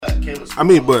I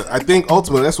mean, but I think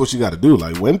ultimately that's what you got to do.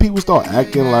 Like when people start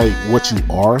acting like what you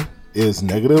are is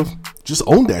negative, just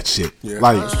own that shit. Yeah,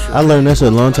 like I learned that shit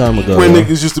a long time ago. When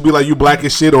niggas used to be like, you black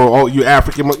as shit, or oh, you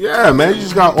African. Yeah, man, you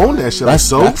just gotta own that shit.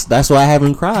 That's why I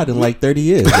haven't cried in like 30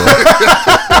 years.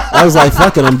 I was like,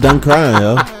 fuck it, I'm done crying,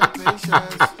 yo.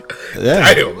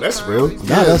 Yeah. Damn, that's real.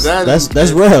 Nah,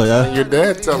 that's real, yo. Your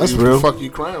dad telling you real. what the fuck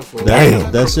you crying for.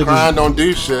 Damn. That shit crying don't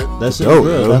do shit. That shit is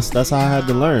real. That's how I had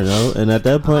to learn, yo. And at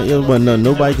that point, yo, when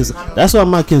nobody can. That's why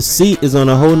my conceit is on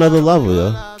a whole nother level,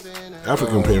 yo.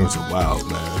 African parents are wild,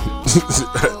 man.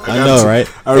 I know, right?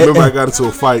 I remember I got into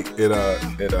a fight in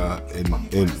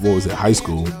what was it, high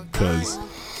school, because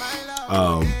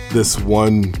this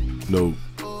one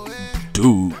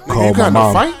dude called my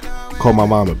mom. Called my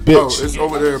mom a bitch. Oh, it's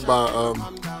over there by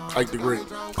Ike the Great.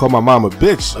 Called my mom a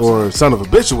bitch or son of a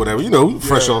bitch or whatever,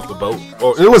 fresh off the boat.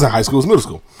 Or it wasn't high school, it was middle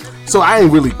school. So I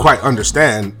didn't really quite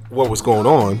understand what was going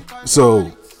on.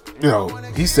 So,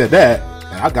 he said that,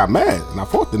 and I got mad, and I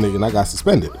fought the nigga, and I got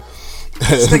suspended.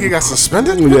 This nigga got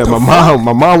suspended? Yeah, my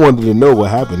mom wanted to know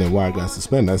what happened and why I got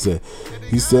suspended. I said,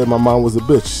 he said my mom was a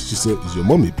bitch. She said, is your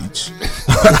mommy a bitch?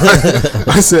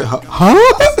 I said, huh?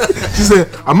 She said,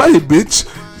 am I a bitch?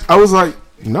 I was like,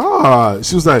 nah.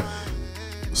 She was like,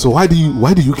 so why do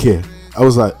you care? I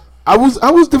was like, I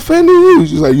was defending you.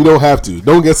 She was like, you don't have to.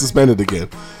 Don't get suspended again.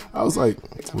 I was like,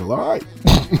 well, all right.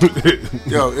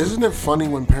 Yo, isn't it funny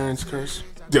when parents curse?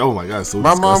 Yeah, oh my God, so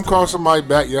my disgusting. Mom called somebody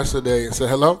back yesterday and said,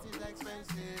 hello?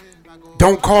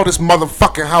 Don't call this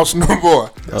motherfucking house no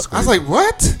more. I was like,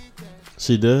 what?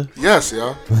 She did? Yes,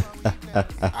 yo.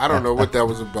 I don't know what that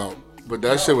was about, but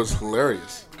that shit was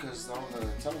hilarious. Because the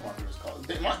telemarketers called.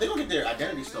 They gonna get their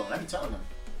identity stolen. I be telling them.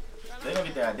 They gonna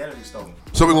get their identity stolen.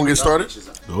 So we gonna get started?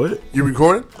 Go ahead. You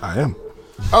recording? I am.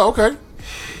 Oh, okay.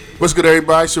 What's good,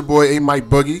 everybody? It's your boy A. Mike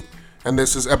Boogie, and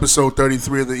this is episode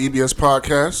 33 of the EBS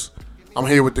podcast. I'm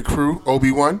here with the crew,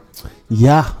 Obi-Wan.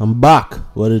 Yeah, I'm back.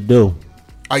 What it do?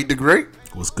 Ike the Great.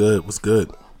 What's good? What's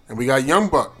good? And we got Young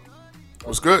Buck.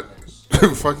 What's good?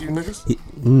 Fuck you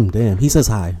niggas. Damn, he says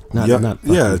hi. Not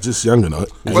just Young enough.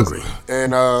 Angry.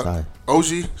 And OG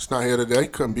is not here today.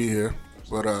 Couldn't be here,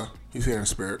 but he's here in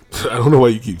spirit. I don't know why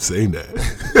you keep saying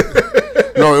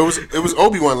that. No, it was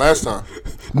Obi-Wan last time.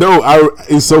 No,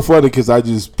 it's so funny because I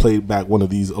just played back one of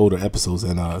these older episodes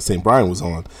and St. Brian was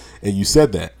on, and you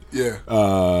said that. Yeah.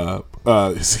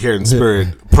 He's here in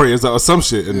spirit, prayers or some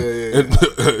shit, and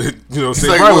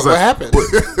St. Brian was what happened?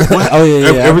 What? Oh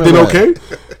yeah, everything okay?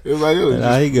 It was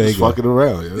like, he good. Fucking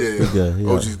around.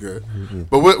 Yeah. OG's good.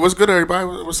 But what's good, everybody?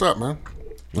 What's up, man?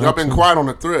 Y'all been quiet on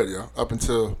the thread, yo, up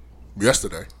until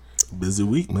yesterday. Busy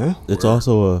week, man. It's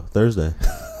also a Thursday.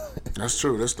 That's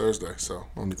true. That's Thursday, so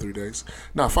only 3 days.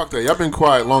 Nah, fuck that. Y'all been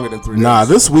quiet longer than 3 days. Nah,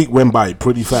 this week went by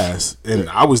pretty fast, and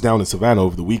I was down in Savannah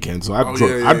over the weekend, so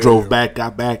I drove back,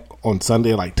 got back on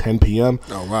Sunday at like 10 p.m.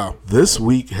 Oh, wow. This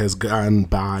week has gone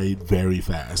by very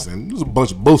fast, and there's a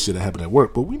bunch of bullshit that happened at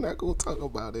work, but we're not going to talk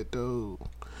about it, though.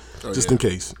 Just in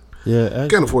case. Yeah. Actually,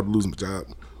 can't afford to lose my job.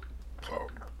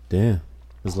 Damn.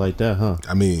 It's like that, huh?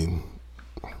 I mean,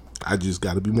 I just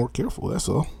got to be more careful, that's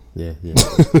all. Yeah.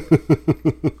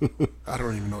 I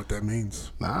don't even know what that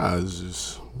means. Nah, it's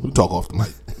just, we talk off the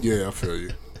mic. Yeah, I feel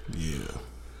you. Yeah.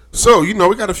 So, we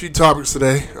got a few topics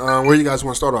today. Where you guys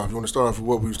want to start off? You want to start off with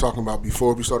what we was talking about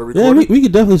before we started recording? Yeah, we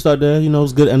could definitely start there.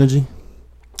 It's good energy.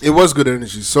 It was good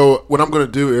energy. So, what I'm going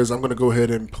to do is I'm going to go ahead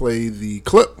and play the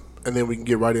clip, and then we can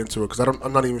get right into it, because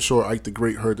I'm not even sure Ike the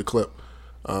Great heard the clip.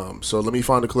 So, let me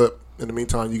find the clip. In the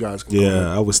meantime, you guys can go ahead.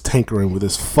 I was tinkering with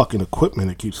this fucking equipment.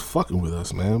 It keeps fucking with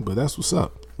us, man. But that's what's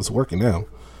up. It's working now.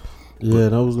 Yeah,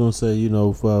 and I was gonna say,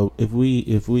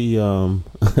 if we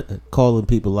calling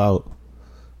people out,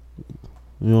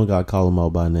 you don't gotta call them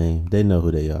out by name. They know who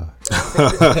they are.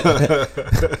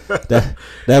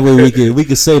 that way we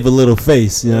can save a little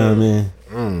face. You know what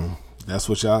I mean?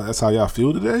 That's how y'all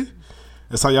feel today.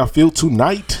 That's how y'all feel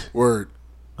tonight. Word.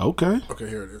 Okay. Okay,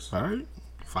 here it is. All right.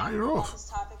 Fire off. This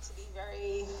topic to be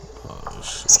very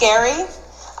scary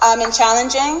and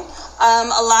challenging.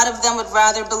 A lot of them would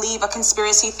rather believe a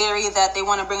conspiracy theory that they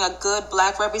want to bring a good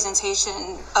black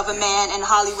representation of a man in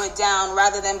Hollywood down,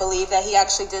 rather than believe that he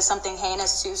actually did something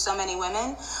heinous to so many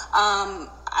women.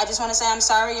 I just want to say I'm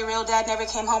sorry your real dad never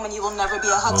came home, and you will never be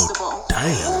a Huxtable.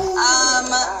 Damn.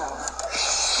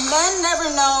 Men never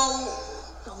know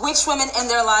which women in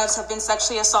their lives have been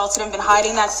sexually assaulted and been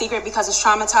hiding that secret because it's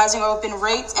traumatizing, or have been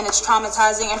raped and it's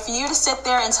traumatizing. And for you to sit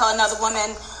there and tell another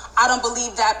woman, I don't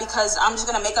believe that because I'm just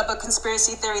going to make up a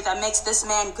conspiracy theory that makes this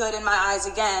man good in my eyes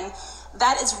again,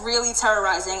 that is really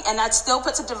terrorizing. And that still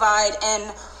puts a divide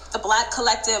in the Black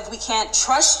collective, we can't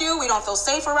trust you, we don't feel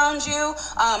safe around you.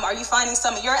 Are you finding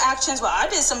some of your actions? Well, I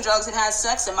did some drugs and had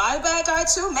sex. Am I a bad guy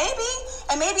too? Maybe.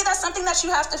 And maybe that's something that you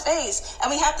have to face. And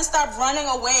we have to stop running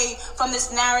away from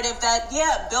this narrative that,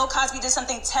 yeah, Bill Cosby did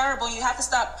something terrible. You have to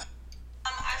stop.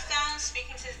 I found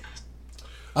speaking to...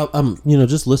 I'm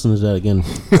just listening to that again.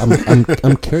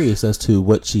 I'm curious as to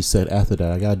what she said after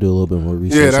that. I gotta do a little bit more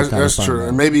research. Yeah, that's true.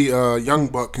 And maybe Young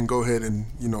Buck can go ahead and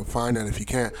find that if he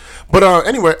can. But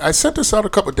anyway, I sent this out a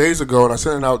couple of days ago, and I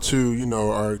sent it out to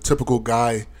our typical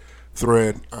guy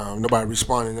thread. Nobody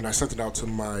responded, and I sent it out to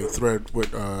my thread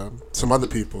with some other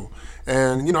people,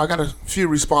 and I got a few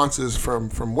responses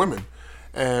from women,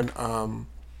 and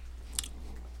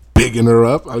bigging her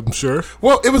up, I'm sure.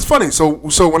 Well, it was funny.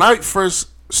 So when I first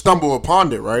stumbled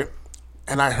upon it, right,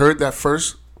 and I heard that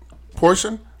first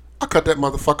portion, I cut that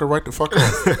motherfucker right the fuck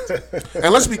off.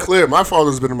 And let's be clear, my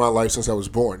father's been in my life since I was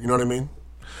born. You know what I mean?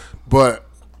 But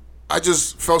I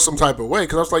just felt some type of way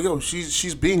because I was like, yo,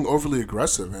 she's being overly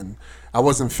aggressive, and I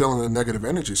wasn't feeling the negative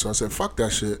energy. So I said, fuck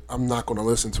that shit. I'm not going to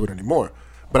listen to it anymore.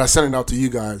 But I sent it out to you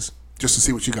guys just to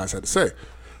see what you guys had to say.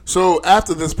 So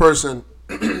after this person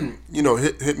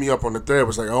hit me up on the thread,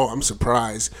 was like, oh, I'm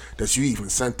surprised that you even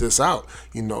sent this out,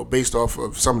 based off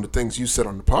of some of the things you said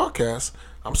on the podcast.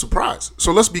 I'm surprised.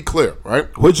 So let's be clear, right?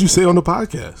 What'd you say on the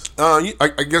podcast?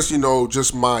 I guess,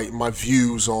 just my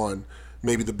views on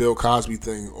maybe the Bill Cosby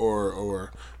thing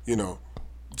or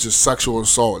just sexual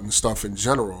assault and stuff in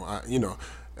general,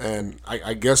 and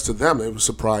I guess to them, it was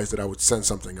surprised that I would send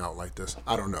something out like this.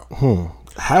 I don't know.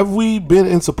 Have we been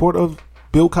in support of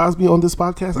Bill Cosby on this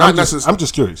podcast? I'm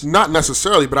just curious. Not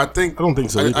necessarily, but I don't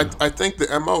think so either. I think the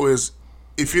MO is,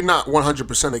 if you're not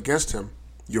 100% against him,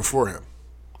 you're for him.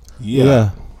 Yeah.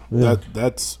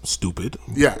 That's stupid.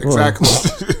 Yeah, exactly.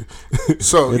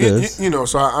 So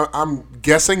so I'm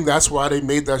guessing that's why they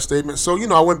made that statement. So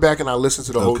I went back and I listened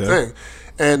to the whole thing,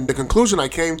 and the conclusion I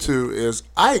came to is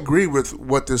I agree with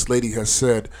what this lady has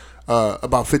said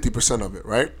about 50% of it,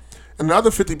 right? And the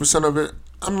other 50% of it,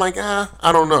 I'm like,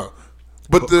 I don't know.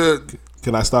 But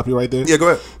can I stop you right there? Yeah, go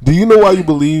ahead. Do you know why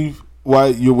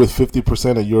you're with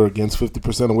 50% and you're against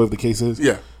 50% or whatever the case is?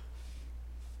 Yeah.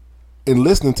 In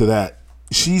listening to that,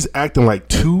 she's acting like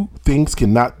two things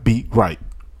cannot be right.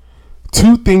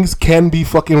 Two things can be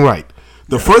fucking right.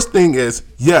 The first thing is,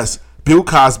 yes, Bill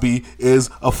Cosby is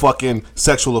a fucking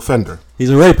sexual offender.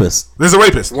 He's a rapist. He's a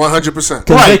rapist. 100%.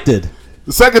 Convicted. Right.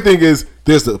 The second thing is,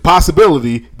 there's the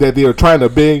possibility that they are trying to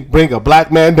bring a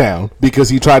black man down because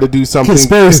he tried to do something.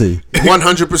 Conspiracy.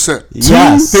 100%.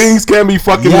 Yes. Two things can be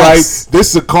fucking right.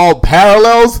 This is called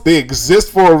parallels. They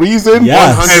exist for a reason.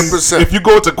 Yes. 100%. If you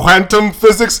go to quantum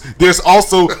physics, there's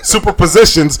also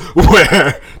superpositions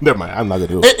where. Never mind. I'm not gonna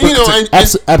do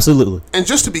it. Absolutely. And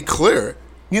just to be clear,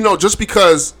 just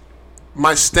because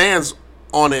my stance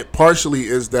on it partially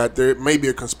is that there may be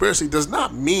a conspiracy, does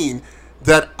not mean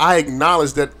that I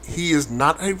acknowledge that he is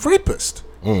not a rapist.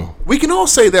 We can all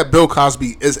say that Bill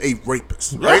Cosby is a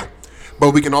rapist, right?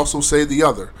 But we can also say the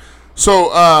other.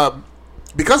 So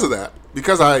because of that,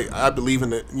 because I believe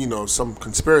in it, some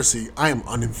conspiracy, I am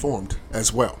uninformed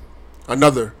as well.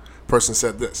 Another person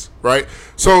said this, right?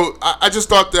 So I just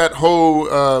thought that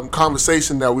whole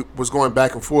conversation that was going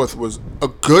back and forth was a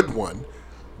good one,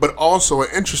 but also an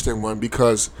interesting one,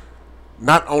 because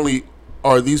not only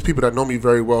are these people that know me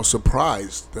very well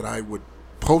surprised that I would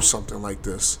post something like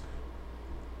this,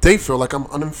 they feel like I'm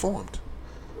uninformed.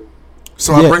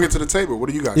 So I bring it to the table. What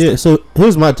do you guys think? So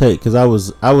here's my take, because I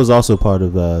was also part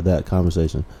of that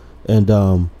conversation, and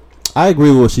I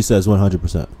agree with what she says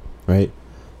 100%, right?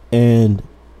 And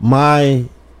and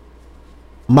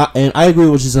I agree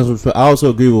with what she says. I also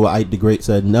agree with what Ike the Great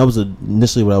said, and that was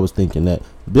initially what I was thinking, that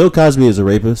Bill Cosby is a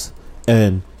rapist,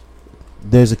 and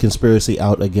there's a conspiracy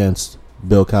out against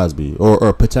Bill Cosby,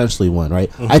 or potentially one,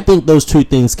 right? I think those two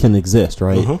things can exist,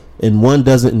 right? And one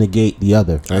doesn't negate the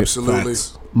other, right? Absolutely.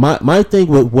 My thing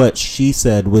with what she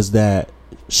said was that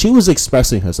she was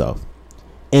expressing herself,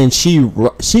 and she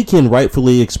can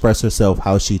rightfully express herself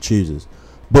how she chooses.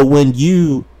 But when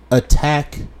you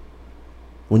attack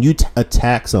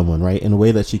someone, right, in a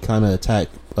way that she kind of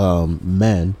attacked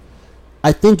men,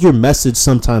 I think your message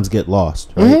sometimes get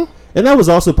lost, right? And that was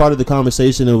also part of the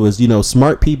conversation. It was,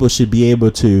 smart people should be able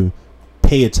to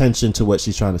pay attention to what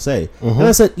she's trying to say. And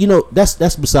I said,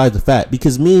 that's besides the fact,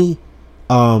 because me,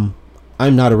 I'm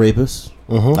not a rapist.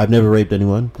 I've never raped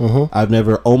anyone. I've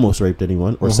never almost raped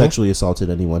anyone or sexually assaulted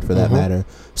anyone, for that matter.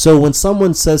 So when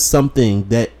someone says something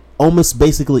that almost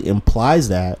basically implies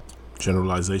that,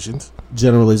 Generalizations.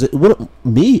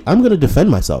 I'm going to defend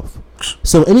myself.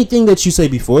 So anything that you say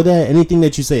before that, anything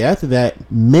that you say after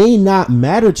that may not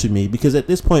matter to me, because at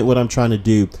this point what I'm trying to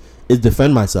do is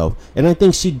defend myself. And I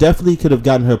think she definitely could have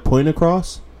gotten her point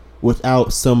across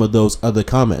without some of those other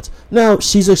comments. Now,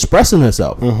 she's expressing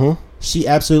herself. Mm-hmm. She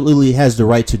absolutely has the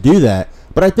right to do that.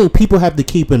 But I think people have to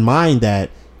keep in mind that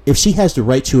if she has the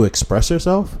right to express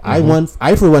herself, mm-hmm.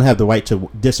 I for one have the right to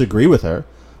disagree with her.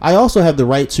 I also have the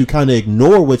right to kind of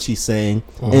ignore what she's saying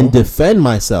mm-hmm. and defend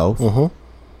myself mm-hmm.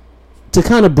 to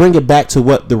kind of bring it back to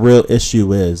what the real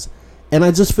issue is. And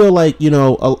I just feel like,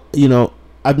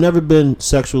 I've never been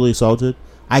sexually assaulted.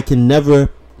 I can never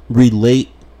relate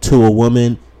to a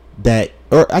woman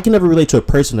or I can never relate to a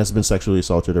person that's been sexually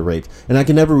assaulted or raped. And I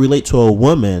can never relate to a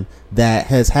woman that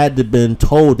has had to been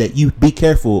told that you be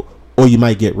careful or you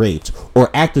might get raped, or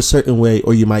act a certain way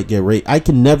or you might get raped. I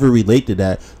can never relate to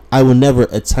that. I will never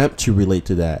attempt to relate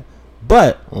to that.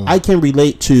 But I can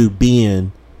relate to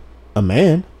being a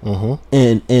man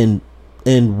and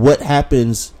what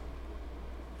happens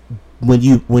when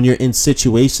you're in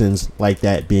situations like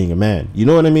that being a man. You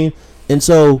know what I mean? And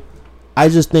so I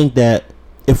just think that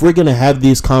if we're going to have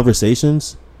these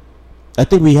conversations, I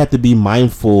think we have to be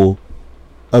mindful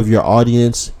of your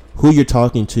audience, who you're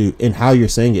talking to, and how you're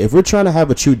saying it. If we're trying to have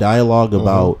a true dialogue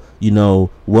about,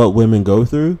 what women go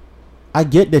through, I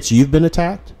get that you've been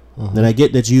attacked, and I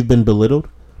get that you've been belittled,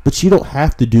 but you don't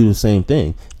have to do the same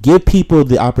thing. Give people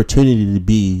the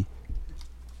opportunity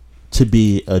to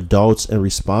be adults and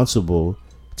responsible,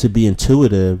 to be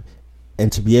intuitive,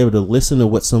 and to be able to listen to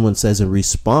what someone says and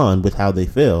respond with how they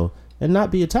feel, and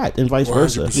not be attacked, and vice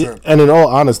versa. Yeah, and in all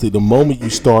honesty, the moment you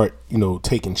start,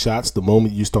 taking shots, the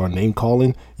moment you start name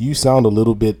calling, you sound a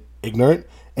little bit ignorant,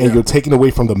 and you're taking away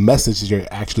from the message you're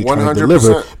actually trying 100%. To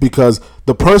deliver, because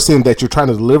the person that you're trying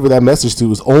to deliver that message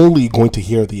to is only going to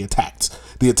hear the attacks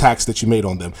that you made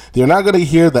on them. They're not going to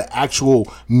hear the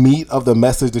actual meat of the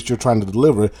message that you're trying to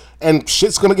deliver, and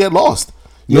shit's going to get lost.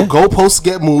 Goalposts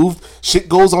get moved, shit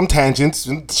goes on tangents,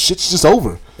 and shit's just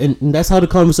over. And that's how the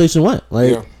conversation went.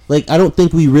 Like I don't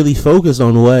think we really focused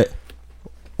on what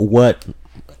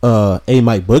A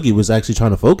Mike Boogie was actually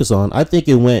trying to focus on. I think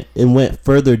it went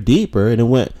further deeper, and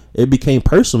it became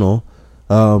personal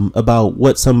about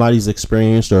what somebody's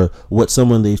experienced or what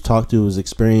someone they've talked to has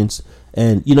experienced.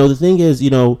 And the thing is,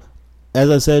 as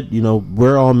I said,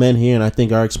 we're all men here, and I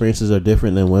think our experiences are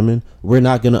different than women. We're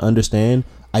not going to understand.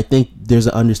 I think there's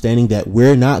an understanding that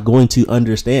we're not going to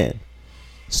understand.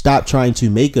 Stop trying to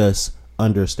make us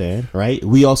understand, right?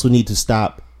 We also need to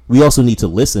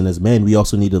listen as men. We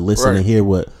also need to listen and hear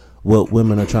what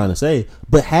women are trying to say.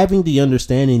 But having the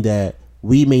understanding that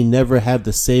we may never have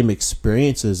the same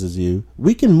experiences as you,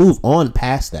 we can move on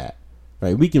past that,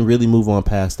 right? We can really move on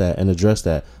past that and address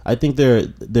that. I think there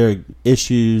are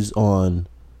issues with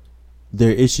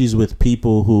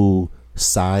people who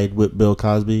side with Bill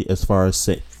Cosby as far as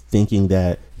thinking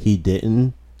that he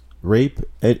didn't rape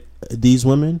these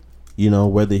women.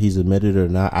 Whether he's admitted it or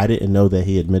not. I didn't know that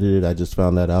he admitted it. I just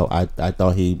found that out. I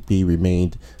thought he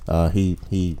remained. He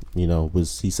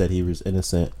said he was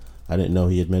innocent. I didn't know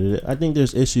he admitted it. I think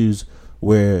there's issues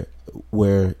where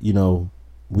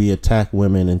we attack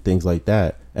women and things like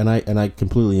that, and I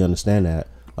completely understand that.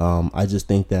 I just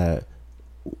think that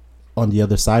on the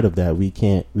other side of that, we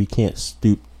can't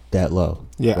stoop that low.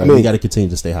 Yeah, right? We got to continue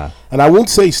to stay high. And I won't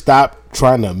say stop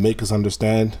trying to make us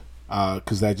understand,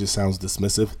 because that just sounds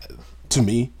dismissive to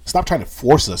me. Stop trying to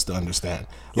force us to understand.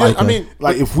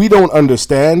 If we don't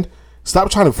understand,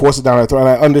 stop trying to force it down our throat. And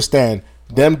I understand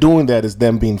them doing that is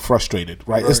them being frustrated,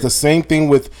 right? It's the same thing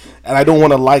with, and I don't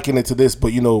want to liken it to this,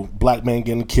 but black men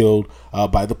getting killed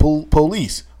by the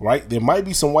police, right? There might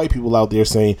be some white people out there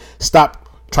saying, stop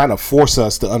trying to force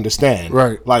us to understand,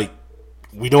 right? Like,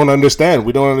 we don't understand.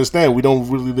 We don't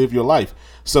really live your life.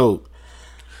 So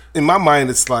in my mind,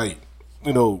 it's like,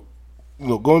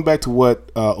 going back to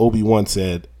what Obi-Wan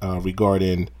said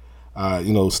regarding,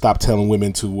 stop telling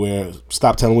women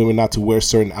not to wear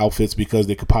certain outfits because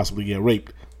they could possibly get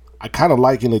raped. I kind of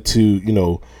liken it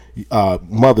to,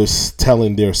 mothers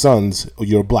telling their sons,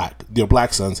 your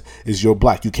black sons is your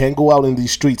black. You can't go out in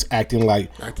these streets acting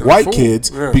like white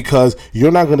kids because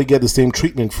you're not going to get the same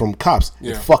treatment from cops.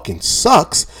 It fucking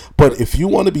sucks. But if you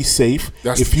want to be safe,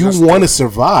 if you want to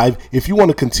survive, if you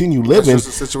want to continue living,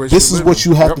 this is what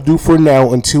you have to do for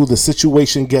now until the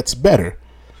situation gets better.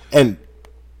 And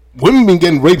women been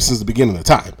getting raped since the beginning of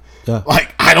time. Yeah.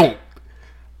 Like, I don't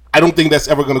think that's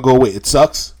ever going to go away. It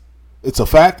sucks. It's a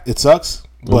fact. It sucks.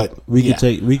 But we could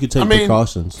take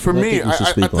precautions. For me,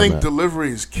 I think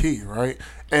delivery is key, right?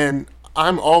 And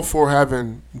I'm all for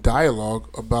having dialogue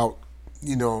about,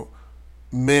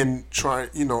 men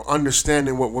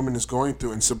understanding what women is going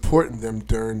through and supporting them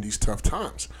during these tough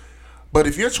times. But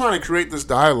if you're trying to create this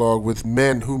dialogue with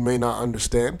men who may not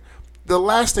understand, the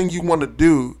last thing you want to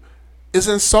do is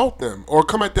insult them or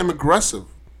come at them aggressive,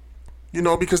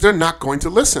 because they're not going to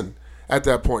listen at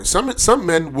that point. Some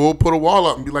men will put a wall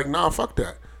up and be like, nah, fuck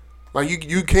that. Like,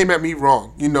 you came at me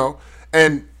wrong,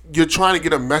 and you're trying to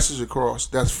get a message across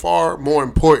that's far more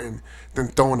important than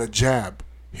throwing a jab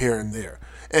here and there.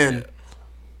 And,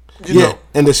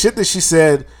 and the shit that she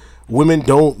said, women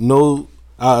don't know,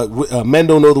 men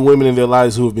don't know the women in their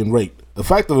lives who have been raped. The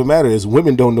fact of the matter is,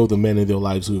 women don't know the men in their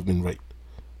lives who have been raped.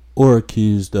 Or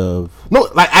accused of. No,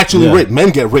 like actually raped.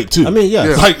 Men get raped too. I mean, yeah.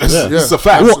 Like, it's a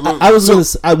fact. Well, I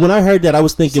was when I heard that, I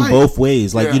was thinking both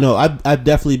ways. Like, I've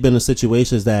definitely been in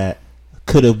situations that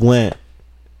could have went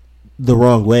the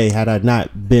wrong way had I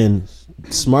not been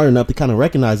smart enough to kind of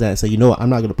recognize that and say, I'm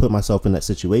not going to put myself in that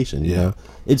situation. You know,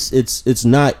 it's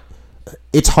not.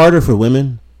 It's harder for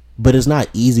women, but it's not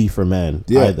easy for men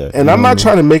either. And I'm not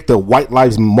trying to make the white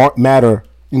lives matter,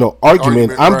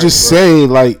 argument. I'm just saying,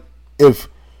 like, if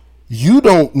you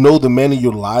don't know the men in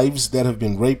your lives that have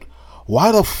been raped,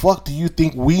 why the fuck do you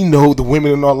think we know the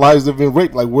women in our lives that have been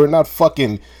raped? Like, we're not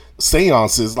fucking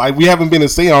seances. Like, we haven't been in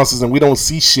seances and we don't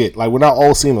see shit. Like, we're not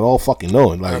all seeing it, all fucking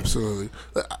knowing. Like, absolutely.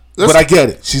 But I get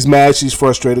it. She's mad. She's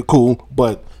frustrated. Cool.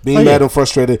 But being mad and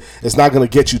frustrated is not going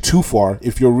to get you too far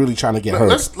if you're really trying to get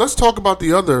hurt. Let's talk about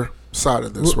the other side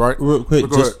of this, right? Real quick,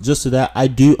 just to that, I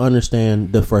do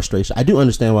understand the frustration. I do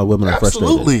understand why women are frustrated.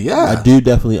 Absolutely, yeah. I do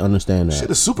definitely understand that. Shit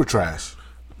is super trash.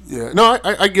 Yeah, no,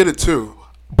 I get it too.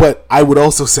 But I would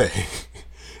also say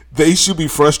they should be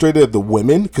frustrated at the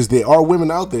women, because there are women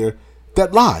out there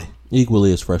that lie.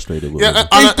 Equally as frustrated with women.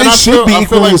 They should be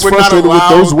equally as frustrated with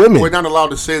those women. We're not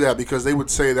allowed to say that because they would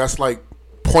say that's like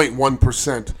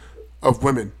 0.1% of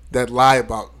women that lie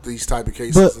about these type of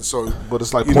cases. But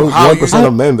it's like 0.1%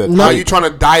 of men that how are you trying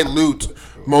to dilute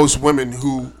most women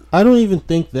who... I don't even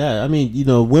think that. I mean,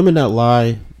 women that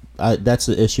lie, that's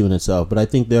an issue in itself. But I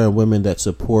think there are women that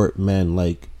support men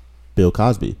like Bill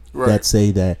Cosby that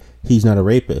say that he's not a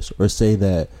rapist or say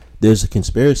that there's a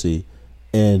conspiracy.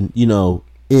 And,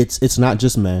 it's not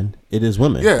just men, it is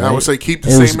women. Yeah, right? I would say keep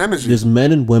the same energy. There's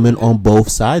men and women on both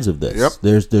sides of this.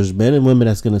 Yep. There's men and women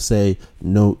that's going to say,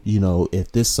 no,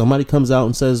 if somebody comes out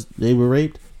and says they were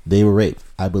raped,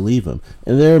 I believe them.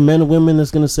 And there are men and women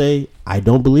that's going to say, I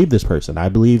don't believe this person. I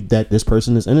believe that this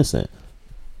person is innocent.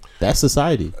 That's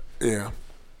society. Yeah.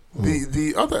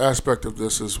 The other aspect of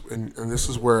this is, and this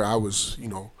is where I was,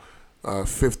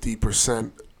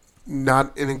 50%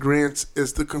 not in agreement,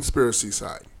 is the conspiracy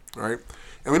side, right?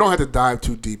 And we don't have to dive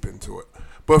too deep into it.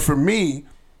 But for me,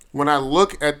 when I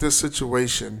look at this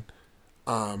situation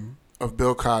of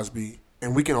Bill Cosby,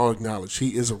 and we can all acknowledge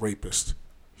he is a rapist.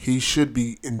 He should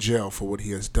be in jail for what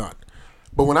he has done.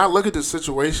 But when I look at this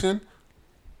situation,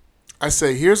 I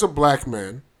say, here's a black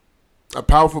man, a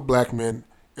powerful black man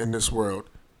in this world,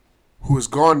 who has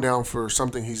gone down for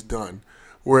something he's done,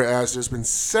 whereas there's been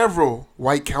several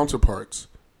white counterparts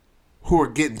who are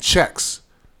getting checks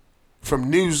from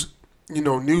news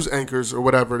anchors or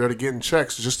whatever that are getting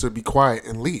checks just to be quiet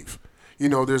and leave.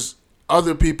 There's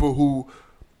other people who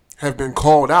have been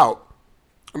called out.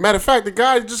 As a matter of fact, the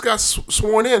guy just got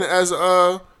sworn in as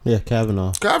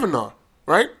Kavanaugh,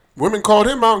 right? Women called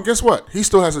him out, and guess what? He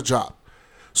still has a job.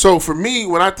 So for me,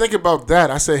 when I think about that,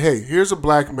 I say, hey, here's a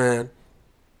black man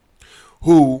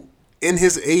who, in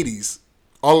his 80s,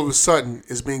 all of a sudden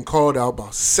is being called out by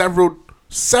several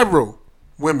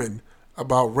women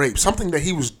about rape, something that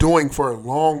he was doing for a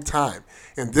long time,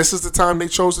 and this is the time they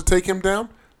chose to take him down.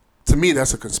 To me,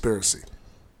 that's a conspiracy.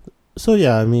 So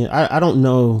yeah, I mean, I don't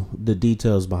know the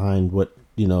details behind what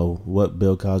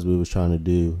Bill Cosby was trying to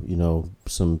do,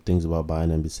 some things about buying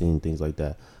NBC and things like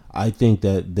that. I think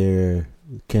that there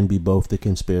can be both the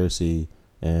conspiracy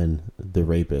and the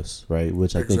rapist, right?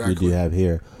 Which I think we do have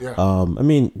here. Yeah. I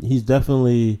mean, he's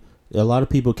definitely... A lot of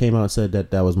people came out and said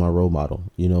that was my role model.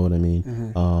 You know what I mean?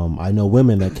 Mm-hmm. I know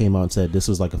women that came out and said this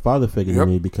was like a father figure to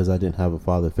me because I didn't have a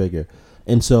father figure.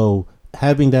 And so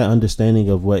having that understanding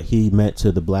of what he meant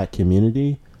to the black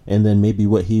community and then maybe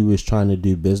what he was trying to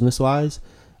do business-wise,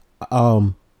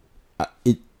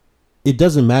 it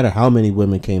doesn't matter how many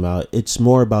women came out. It's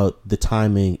more about the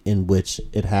timing in which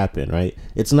it happened, right?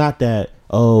 It's not that,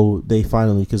 they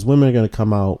finally, because women are going to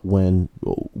come out when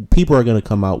people are going to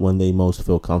come out when they most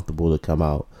feel comfortable to come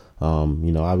out.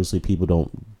 Obviously people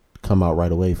don't come out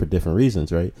right away for different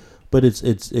reasons, right? But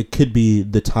it could be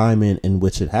the timing in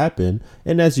which it happened.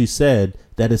 And as you said,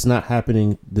 that it's not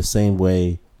happening the same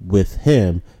way with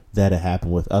him. that it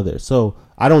happened with others. So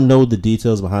I don't know the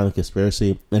details behind the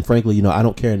conspiracy, and frankly, I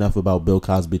don't care enough about Bill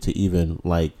Cosby to even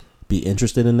like be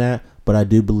interested in that. But I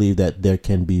do believe that there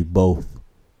can be both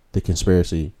the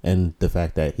conspiracy and the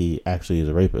fact that he actually is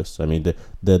a rapist. I mean,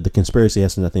 the conspiracy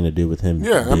has nothing to do with him.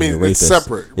 Yeah, being I mean, a rapist. it's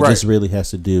separate. It just really has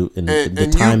to do in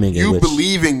the timing. You in which,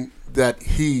 believing that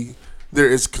there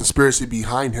is conspiracy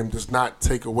behind him does not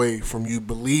take away from you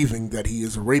believing that he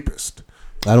is a rapist.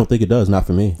 I don't think it does. Not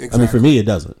for me. Exactly. I mean, for me, it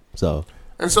doesn't. So.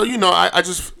 And so,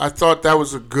 I thought that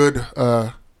was a good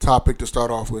topic to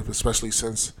start off with, especially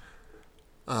since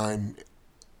I'm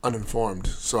uninformed.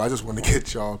 So I just want to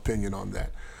get y'all opinion on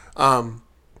that.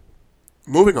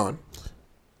 Moving on.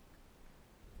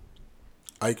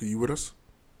 Ike, are you with us?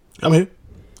 I'm here.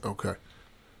 Okay.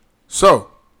 So,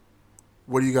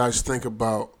 what do you guys think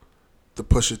about the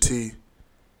Pusha T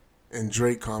and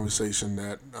Drake conversation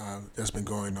that's been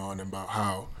going on about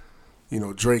how,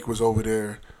 Drake was over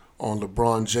there on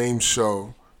LeBron James'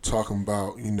 show talking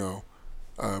about,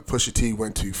 Pusha T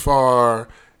went too far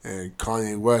and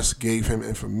Kanye West gave him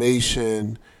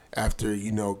information after,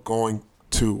 going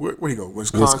to, where you go,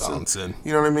 Wisconsin.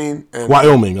 You know what I mean? And,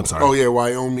 Wyoming, I'm sorry. Oh, yeah,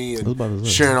 Wyoming, and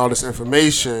sharing all this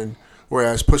information,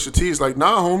 whereas Pusha T is like,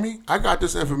 nah, homie, I got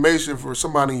this information for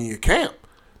somebody in your camp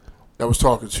that was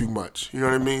talking too much. You know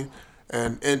what I mean?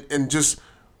 And just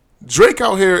Drake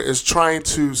out here is trying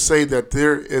to say that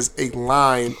there is a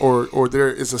line or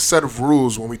there is a set of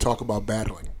rules when we talk about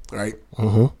battling, right?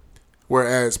 Mm-hmm.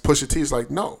 Whereas Pusha T is like,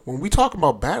 no, when we talk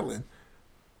about battling,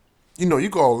 you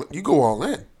go all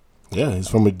in. Yeah, he's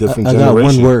from a different I generation.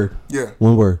 got one word. Yeah.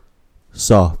 One word.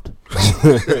 Soft.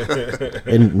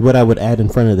 And what I would add in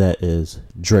front of that is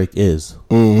Drake is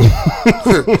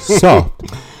soft.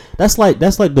 That's like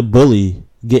the bully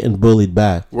getting bullied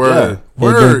back. Word.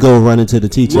 And then go run into the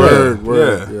teacher.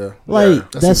 Word. Yeah.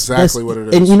 Like that's exactly what it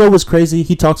is. And you know what's crazy?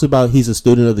 He talks about he's a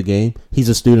student of the game. He's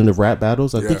a student of rap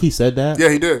battles. I think he said that. Yeah,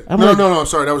 he did. No.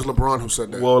 Sorry, that was LeBron who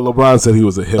said that. Well, LeBron said he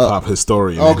was a hip hop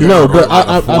historian. Okay. No, but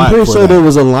I'm pretty sure there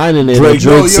was a line in there.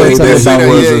 Drake said that. he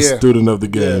was a student of the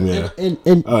game. Yeah. And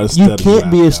you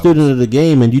can't be a student of the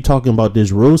game and you talking about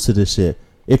there's rules to this shit.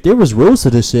 If there was rules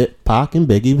to this shit, Pac and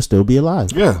Biggie would still be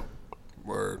alive. Yeah.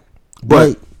 Word.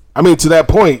 But I mean, to that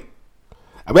point,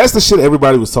 I mean that's the shit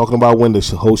everybody was talking about when the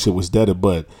whole shit was dead.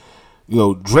 But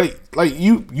Drake, like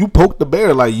you poked the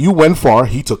bear, like you went far,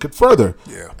 he took it further.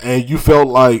 Yeah. And you felt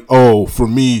like, oh, for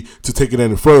me to take it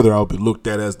any further, I'll be looked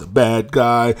at as the bad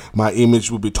guy. My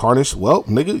image will be tarnished. Well,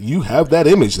 nigga, you have that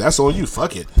image. That's on you.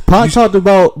 Fuck it. Pac talked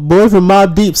about boy from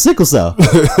Mobb Deep sickle cell.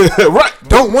 Right.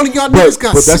 Don't one of y'all niggas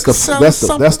got sickle cell?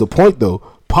 That's the point though.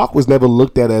 Pac was never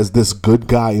looked at as this good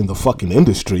guy in the fucking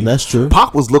industry. That's true.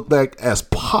 Pac was looked at as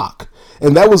Pac.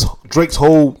 And that was Drake's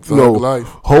whole,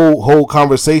 whole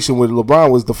conversation with LeBron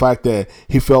was the fact that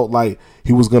he felt like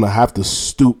he was gonna have to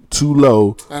stoop too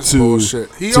low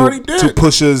bullshit. He already did to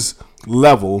Pusha's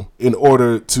level in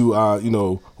order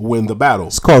to win the battle.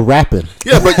 It's called rapping.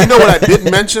 Yeah, but you know what I didn't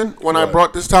mention when I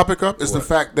brought this topic up is the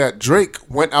fact that Drake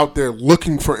went out there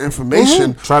looking for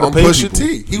information on Pusha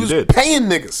T. He was paying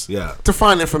niggas to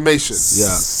find information.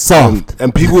 Yeah, soft.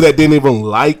 And people that didn't even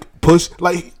like Push.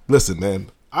 Like, listen,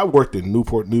 man. I worked in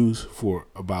Newport News for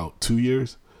about 2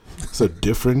 years. It's a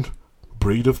different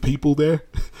breed of people there.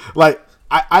 Like,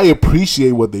 I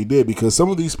appreciate what they did because some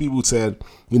of these people said,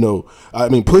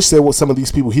 Push said what some of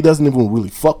these people he doesn't even really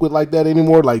fuck with like that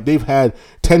anymore. Like, they've had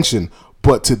tension.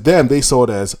 But to them, they saw it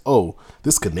as, oh,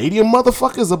 this Canadian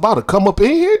motherfucker is about to come up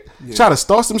in here, try to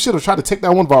start some shit or try to take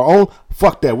down one of our own.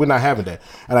 Fuck that. We're not having that.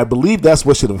 And I believe that's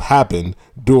what should have happened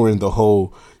during the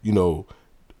whole,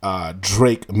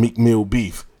 Drake Meek Mill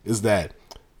beef is that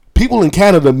people in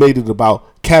Canada made it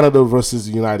about Canada versus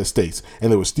the United States,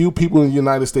 and there were still people in the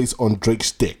United States on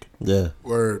Drake's dick. Yeah,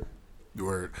 word.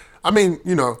 I mean,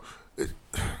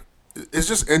 it's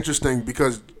just interesting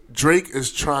because Drake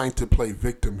is trying to play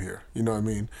victim here. You know what I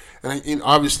mean? And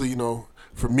obviously,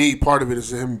 for me, part of it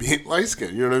is him being light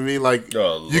skinned. You know what I mean? Like,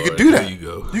 you can do that. There you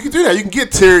go. You can do that. You can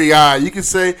get teary eyed. You can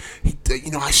say,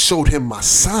 I showed him my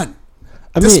son.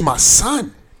 This is my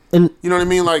son. And you know what I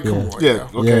mean? Like, come on. Yeah,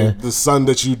 okay. Yeah. The son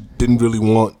that you didn't really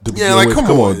want to begin with.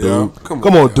 Come on, dude.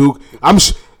 Come on, Duke.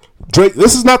 Drake,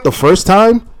 this is not the first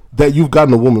time that you've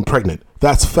gotten a woman pregnant.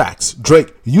 That's facts.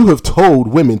 Drake, you have told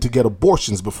women to get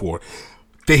abortions before.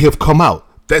 They have come out.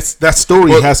 That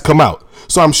story has come out.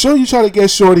 So I'm sure you try to get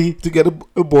Shorty to get an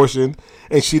abortion,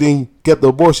 and she didn't get the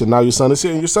abortion. Now your son is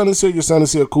here, and your son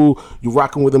is here, cool. You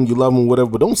rocking with him, you love him, whatever,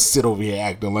 but don't sit over here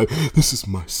acting like, this is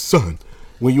my son.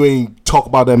 When you ain't talk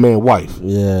about that man's wife.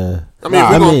 Yeah. I mean, if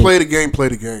we're going to play the game, play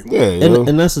the game. Yeah.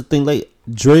 And that's the thing. Like,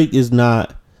 Drake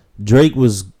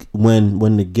was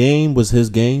when the game was his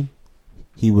game,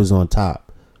 he was on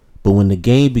top. But when the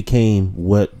game became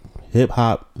what hip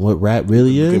hop, what rap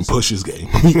really is, can push his game.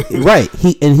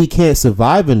 He can't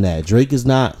survive in that. Drake is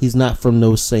not. He's not from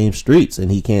those same streets,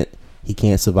 and he can't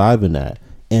survive in that.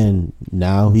 And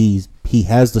now he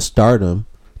has the stardom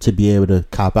to be able to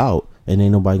cop out, and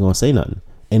ain't nobody gonna say nothing.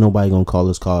 Ain't nobody gonna call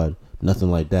his card, nothing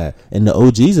like that. And the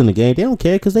OGs in the game, they don't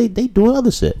care because they doing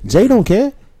other shit. Jay don't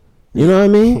care. You know what I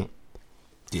mean?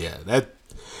 Yeah,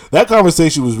 that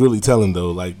conversation was really telling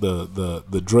though. Like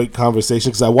the Drake conversation,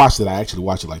 because I watched it. I actually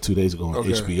watched it like 2 days ago on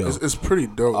HBO. It's pretty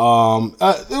dope.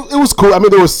 It was cool. I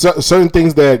mean, there was certain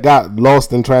things that got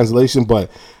lost in translation,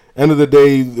 but end of the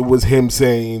day, it was him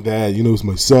saying that, you know, it's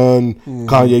my son.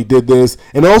 Kanye did this,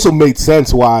 and it also made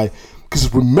sense why.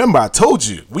 Because remember, I told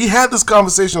you we had this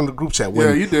conversation on the group chat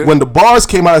when you did. When the bars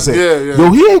came out. I said,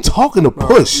 "Yo, he ain't talking to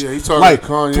Push. He's talking like to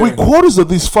Kanye. 3/4 of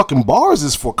these fucking bars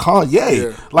is for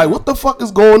Kanye. Yeah. Like, what the fuck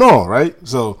is going on, right?"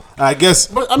 So I guess.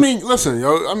 But I mean, listen,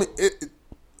 yo. I mean,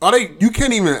 are they? You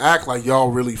can't even act like y'all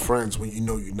really friends when you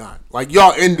know you're not. Like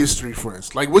y'all industry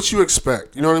friends. Like what you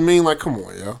expect? You know what I mean? Like, come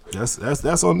on, yo. That's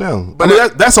on them. But I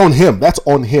mean, that's on him. That's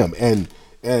on him. And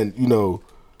you know.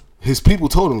 His people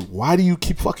told him, "Why do you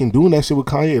keep fucking doing that shit with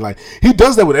Kanye?" Like he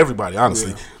does that with everybody.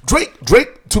 Honestly, Drake,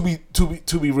 to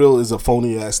be real, is a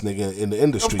phony ass nigga in the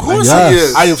industry. Of course like, he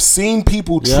is. I have seen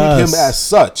people treat him as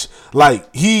such. Like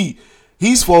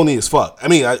he's phony as fuck. I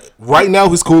mean, right now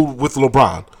he's cool with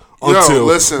LeBron.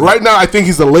 Listen. Right now, I think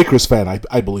he's a Lakers fan.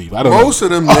 I believe. I don't know. Most of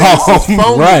them niggas is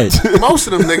phony. Right. Most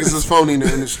of them niggas is phony in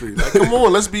the industry. Like, come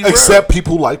on, let's be real. Except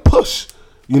people like Push.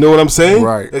 You know what I'm saying?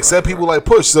 Right. Except people like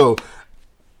Push. So.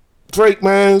 Drake,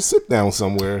 man, sit down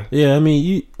somewhere. Yeah, I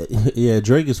mean,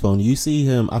 Drake is phony. You see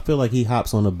him, I feel like he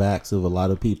hops on the backs of a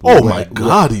lot of people. Oh, my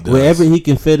God, he does. Wherever he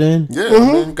can fit in. Yeah,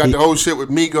 man. Got the whole shit with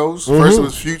Migos. First it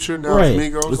was Future, now it's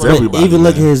Migos. It's everybody, even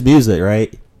look at his music,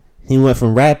 right? He went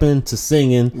from rapping to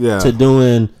singing to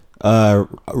doing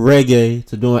reggae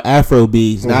to doing Afro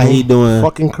beats. Now he doing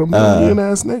fucking chameleon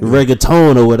ass nigga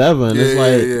reggaeton or whatever. And it's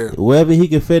like yeah. wherever he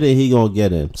can fit in, he gonna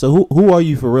get in. So who are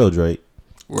you for real, Drake?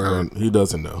 Word. He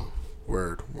doesn't know.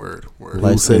 Word.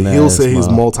 Like He'll say he's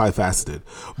multifaceted.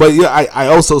 But yeah, I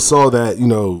also saw that, you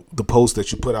know, the post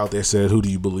that you put out there said, "Who do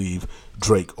you believe,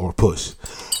 Drake or Push?"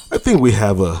 I think we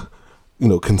have a, you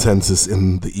know, consensus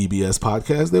in the EBS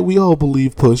podcast that we all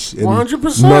believe Push and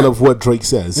 100%. none of what Drake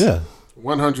says. Yeah.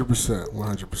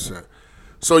 100%.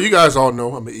 So you guys all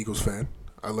know I'm an Eagles fan.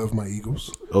 I love my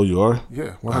Eagles. Oh, you are?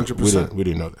 Yeah, 100%. We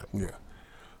didn't know that. Yeah.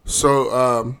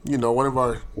 So, you know, one of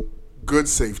our good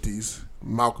safeties,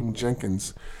 Malcolm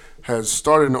Jenkins, has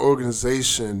started an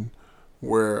organization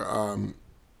where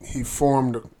he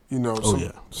formed, you know,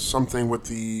 something with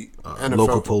the NFL.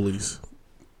 Local police.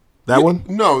 That one?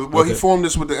 No. Well, he formed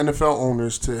this with the NFL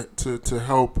owners to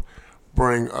help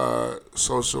bring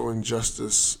social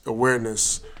injustice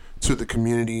awareness to the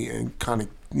community and kind of,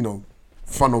 you know,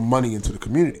 funnel money into the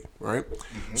community, right?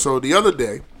 Mm-hmm. So the other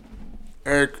day,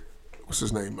 Eric, what's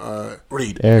his name?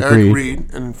 Reed. Eric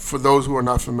Reed. And for those who are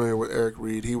not familiar with Eric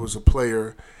Reed, he was a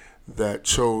player that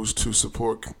chose to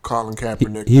support Colin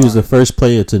Kaepernick. He was the first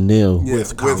player to kneel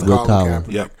with Colin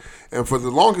Kaepernick. Yep. And for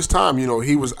the longest time, you know,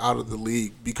 he was out of the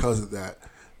league because of that.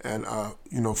 And,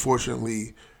 you know,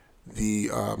 fortunately,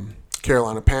 the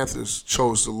Carolina Panthers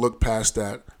chose to look past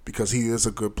that because he is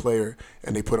a good player,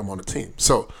 and they put him on the team.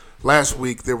 So last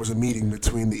week there was a meeting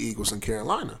between the Eagles and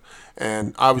Carolina,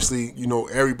 and obviously, you know,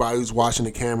 everybody who's watching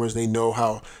the cameras, they know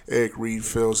how Eric Reed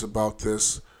feels about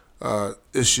this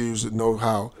issues, and know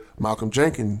how Malcolm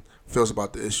Jenkins feels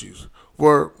about the issues.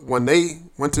 Where when they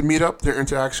went to meet up, their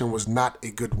interaction was not a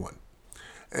good one,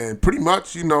 and pretty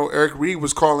much, you know, Eric Reed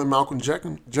was calling Malcolm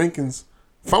Jenkins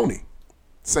phony,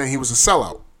 saying he was a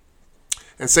sellout.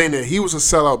 And saying that he was a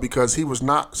sellout because he was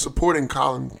not supporting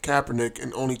Colin Kaepernick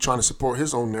and only trying to support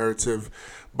his own narrative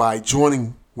by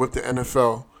joining with the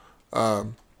NFL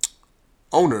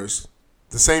owners,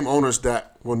 the same owners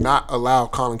that will not allow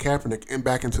Colin Kaepernick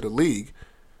back into the league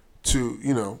to,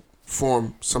 you know,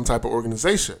 form some type of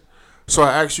organization. So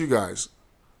I ask you guys,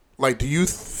 like, do you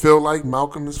feel like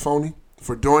Malcolm is phony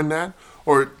for doing that?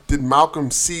 Or did Malcolm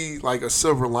see like a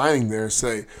silver lining there and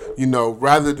say, you know,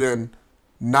 rather than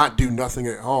not do nothing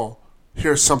at all,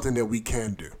 here's something that we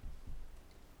can do?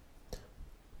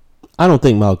 I don't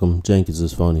think Malcolm Jenkins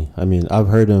is phony. I mean, I've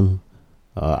heard him.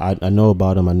 I know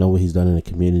about him. I know what he's done in the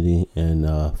community in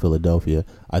Philadelphia.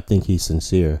 I think he's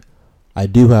sincere. I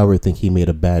do, however, think he made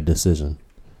a bad decision.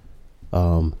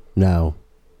 Now,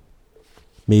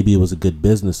 maybe it was a good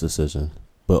business decision,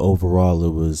 but overall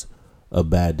it was a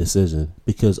bad decision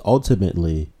because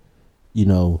ultimately, you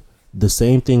know, the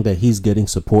same thing that he's getting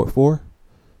support for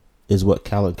is what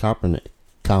Colin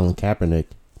Kaepernick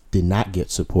did not get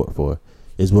support for,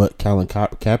 is what Colin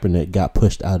Kaepernick got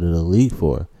pushed out of the league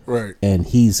for. Right. And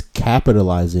he's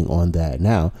capitalizing on that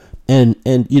now. And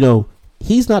you know,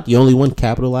 he's not the only one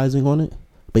capitalizing on it,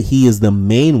 but he is the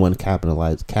main one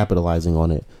capitalizing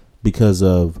on it because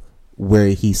of where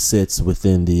he sits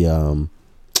within the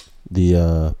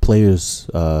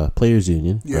players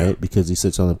union, right? Because he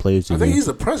sits on the players union. I think he's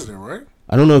the president, right?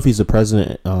 I don't know if he's the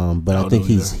president, but I think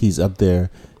he's up there.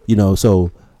 You know,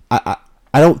 so I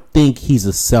don't think he's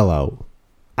a sellout.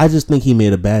 I just think he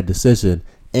made a bad decision,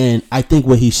 and I think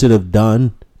what he should have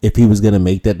done if he was going to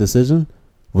make that decision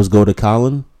was go to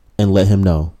Colin and let him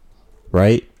know,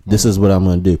 right? This is what I'm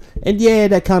going to do. And yeah,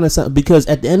 that kind of sounds, because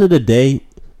at the end of the day,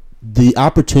 the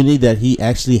opportunity that he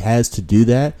actually has to do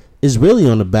that is really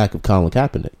on the back of Colin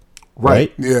Kaepernick,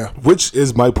 right? Yeah. Which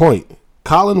is my point.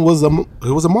 Colin was a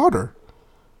martyr.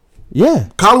 Yeah.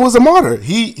 Colin was a martyr.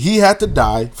 He had to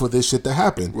die for this shit to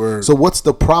happen. Word. So what's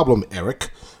the problem,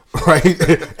 Eric? Right?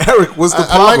 Eric, what's the I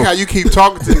problem? like how you keep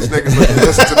talking to these niggas like you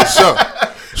listen to the show.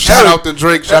 Shout out to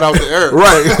Drake. Shout out to Eric.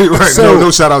 Right. So-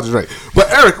 no shout out to Drake. But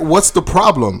Eric, what's the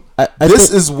problem? I This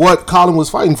think- is what Colin was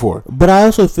fighting for. But I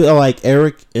also feel like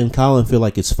Eric and Colin feel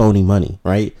like it's phony money,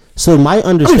 right? So my I mean,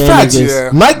 understanding facts. is Yeah.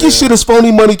 Nike shit is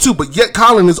phony money too, but yet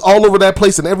Colin is all over that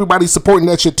place and everybody's supporting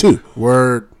that shit too.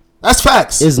 Word. That's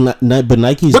facts. is not, but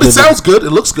Nike's. But it good. sounds good. It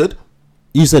looks good.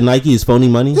 You said Nike is phony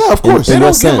money. Yeah, of course. In They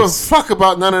what don't give a sense? fuck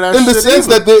about none of that In the shit sense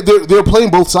either. that they're playing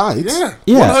both sides. Yeah.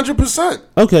 Yeah. 100%.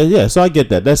 Okay, yeah. So I get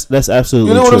that. That's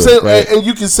absolutely. You know what true, I'm saying? right? And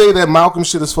you can say that Malcolm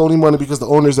shit is phony money because the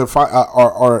owners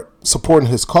are supporting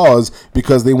his cause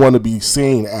because they want to be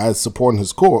seen as supporting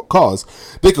his cause.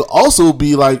 They could also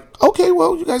be like, okay,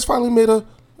 well, you guys finally made a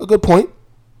good point.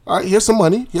 All right, here's some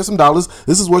money. Here's some dollars.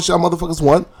 This is what y'all motherfuckers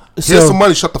want. Here's So- some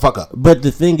money. Shut the fuck up. But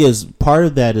the thing is, part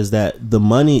of that is that the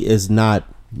money is not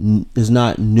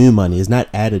new money. It's not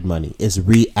added money. It's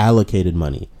reallocated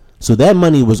money. So that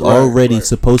money was already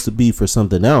supposed to be for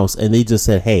something else, and they just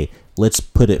said, "Hey, let's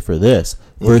put it for this,"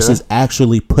 versus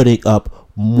actually putting up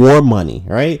more money,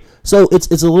 right? So it's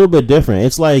a little bit different.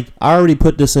 It's like, I already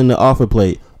put this in the offer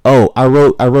plate. Oh, I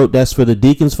wrote that's for the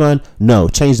Deacons Fund. No,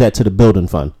 change that to the Building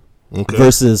Fund. Okay.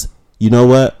 Versus, you know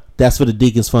what? That's for the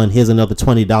Deacons Fund. Here's another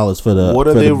 $20 for the What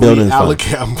are for they the Building Fund.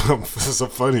 reallocating? It's so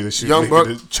funny that you Young making Buck.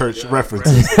 the church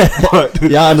references. But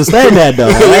Y'all understand that though?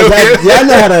 Y'all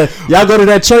know how to. Y'all go to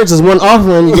that church as one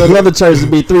offering. You go to another church to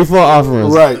be 3-4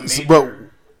 offerings. right, The major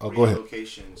but go ahead.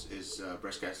 locations is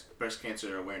breast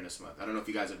cancer awareness month. I don't know if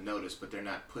you guys have noticed, but they're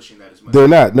not pushing that as much. They're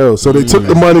not. No, so they took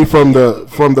the money from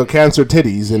the cancer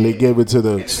titties and they gave it to And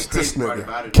the the crazy part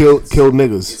about it killed is killed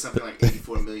it's niggas. something like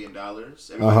 $84 million.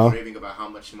 Everybody's raving about how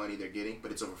much money they're getting,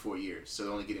 but it's over 4 years, so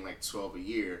they're only getting like 12 a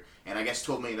year. And I guess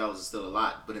 $12 million is still a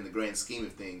lot, but in the grand scheme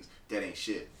of things, that ain't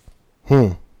shit.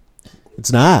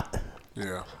 It's not.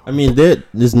 Yeah. I mean,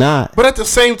 it's not. But at the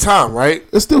same time, right?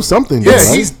 It's still something. Yeah, though,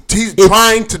 right? he's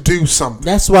trying to do something.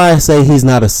 That's why I say he's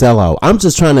not a sellout. I'm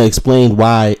just trying to explain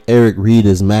why Eric Reed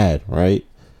is mad, right?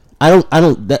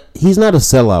 He's not a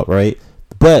sellout, right?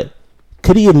 But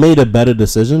could he have made a better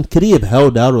decision? Could he have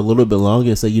held out a little bit longer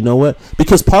and say, you know what?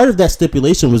 Because part of that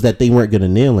stipulation was that they weren't going to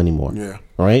kneel anymore. Yeah.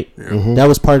 Right? That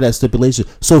was part of that stipulation.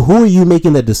 So who are you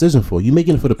making that decision for? You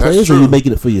making it for the players or true. you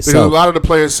making it for Because a yourself? lot of the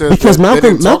players said Because that they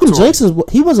didn't talk Malcolm to him.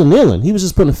 Jenkins, he wasn't kneeling. He was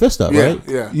just putting a fist up, Yeah, right?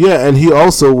 yeah. Yeah, and he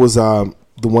also was the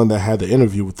one that had the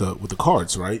interview with the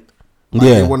cards, right? Like,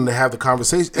 Yeah. they wanted to have the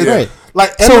conversation. And, Right.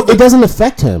 Like, So it doesn't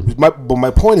affect him. but my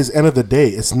point is, end of the day,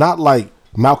 it's not like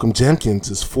Malcolm Jenkins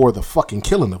is for the fucking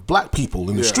killing of black people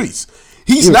in the streets.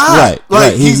 He's Yeah, not. right,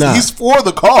 Like right, he's not. he's for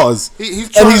the cause. He's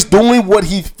and trying- he's doing what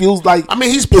he feels like. I mean,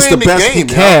 he's is playing the best game,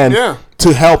 he can yeah.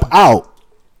 to help out.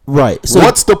 Right. So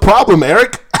What's the problem,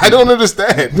 Eric? I don't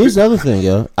understand. here's the other thing,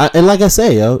 yo. And like I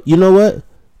say, yo, you know what?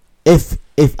 If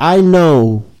I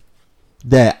know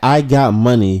that I got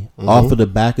money off of the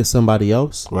back of somebody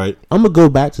else, Right. I'm gonna go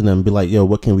back to them and be like, yo,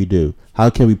 what can we do? How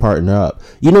can we partner up?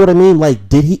 You know what I mean? Like,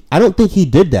 did he? I don't think he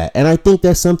did that, and I think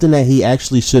that's something that he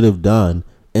actually should have done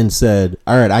and said,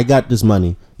 all right, I got this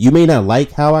money. You may not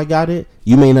like how I got it.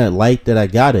 You may not like that I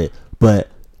got it, but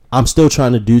I'm still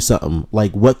trying to do something.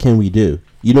 Like, what can we do?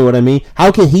 You know what I mean? How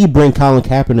can he bring Colin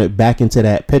Kaepernick back into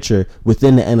that picture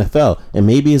within the NFL? And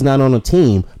maybe he's not on a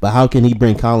team, but how can he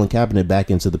bring Colin Kaepernick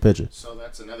back into the picture? So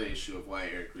that's another issue of why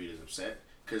Eric Reed is upset,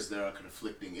 because there are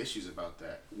conflicting issues about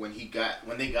that. When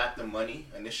they got the money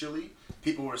initially,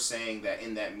 people were saying that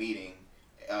in that meeting,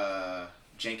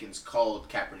 Jenkins called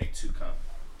Kaepernick to come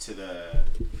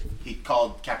he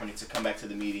called Kaepernick to come back to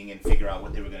the meeting and figure out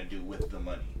what they were going to do with the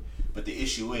money. But the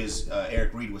issue is,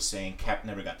 Eric Reed was saying Cap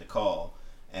never got the call,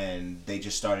 and they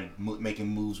just started making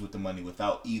moves with the money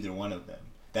without either one of them.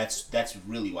 That's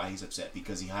really why he's upset,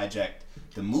 because he hijacked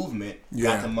the movement,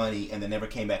 got the money, and then never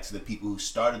came back to the people who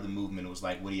started the movement and was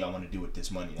like, what do y'all want to do with this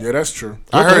money? Yeah, that's true.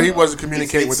 I heard he wasn't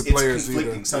communicating with the players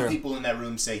either. Some people in that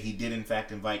room say he did in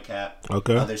fact invite Cap.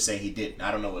 Okay. Others say he didn't.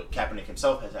 I don't know what Kaepernick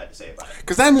himself has had to say about it.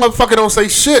 Because that motherfucker don't say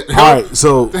shit. All right,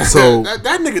 so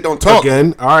that nigga don't talk.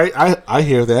 Again, all right, I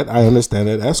hear that. I understand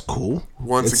that. That's cool.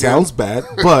 It sounds bad,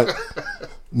 but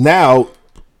now,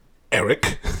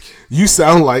 Eric, you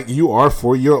sound like you are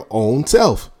for your own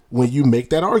self when you make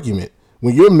that argument.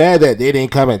 When you're mad that they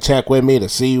didn't come and check with me to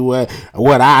see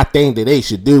what I think that they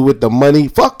should do with the money,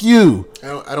 fuck you.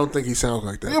 I don't think he sounds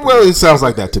like that. Well, it sounds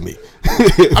like that to me.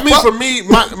 I mean, for me,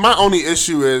 my only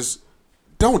issue is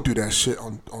don't do that shit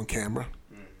on camera.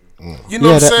 You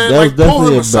know what I'm saying? Like, pull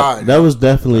him aside. That was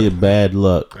definitely a bad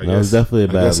look. That was definitely a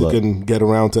bad look. I guess you can get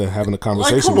around to having a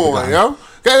conversation with the guy. Yo.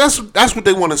 That's what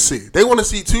they want to see. They want to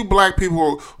see two black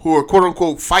people who are quote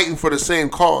unquote fighting for the same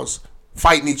cause,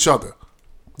 fighting each other.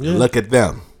 Yeah. Look at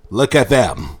them. Like,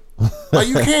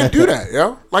 you can't do that,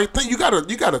 yo. Like, you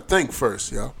gotta think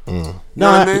first, yo. You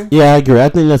know what I mean? Yeah, I agree. I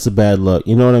think that's a bad look.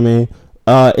 You know what I mean?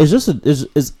 It's just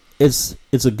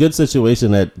it's a good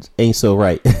situation that ain't so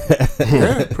right.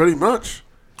 Yeah, pretty much.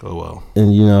 Oh well.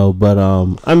 And but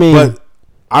I mean, but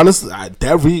honestly, that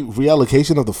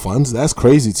reallocation of the funds, that's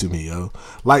crazy to me, yo.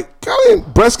 Like, I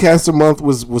mean, breast cancer month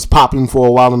was popping for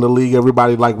a while in the league.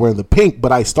 Everybody like wearing the pink,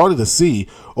 but I started to see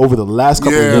over the last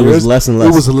couple of years, it was less and less.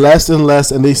 It was less and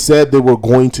less, and they said they were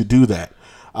going to do that.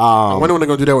 I wonder when they're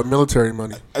going to do that with military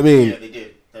money. I mean, yeah, they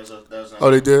did.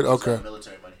 They did? Okay.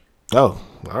 Military money. Oh,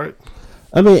 all right.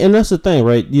 I mean, and that's the thing,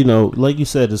 right? Like you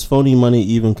said, it's phony money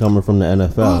even coming from the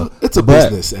NFL. It's a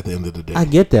business at the end of the day. I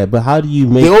get that, but how do you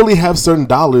make... They only have certain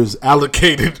dollars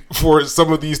allocated for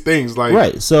some of these things. Like,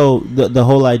 right, so the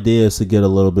whole idea is to get a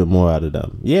little bit more out of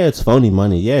them. Yeah, it's phony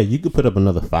money. Yeah, you could put up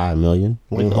another $5 million.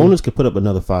 Like, the owners could put up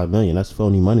another $5 million. That's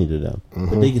phony money to them.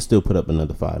 But they can still put up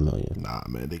another $5 million. Nah,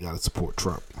 man, they got to support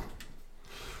Trump.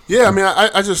 Yeah, I mean,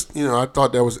 I just, I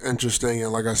thought that was interesting.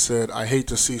 And like I said, I hate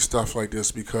to see stuff like this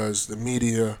because the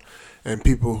media and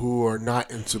people who are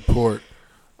not in support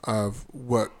of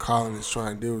what Colin is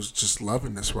trying to do is just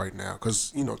loving this right now.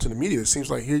 Because, to the media, it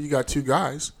seems like here you got two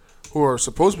guys who are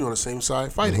supposed to be on the same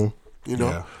side fighting,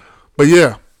 Yeah. But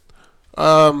yeah,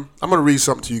 I'm going to read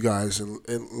something to you guys and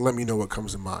let me know what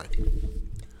comes to mind.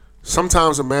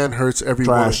 Sometimes a man hurts every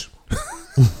woman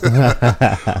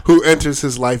who enters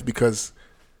his life because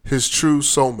his true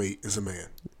soulmate is a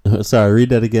man. Sorry, read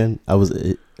that again. It was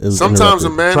sometimes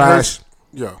interrupted. a man hurts.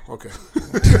 Yeah, okay.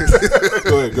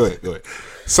 Go ahead.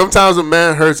 Sometimes a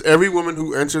man hurts every woman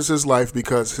who enters his life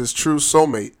because his true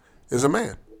soulmate is a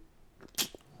man.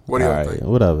 What do y'all think?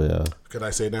 Whatever, yo. Can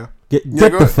I say now? Get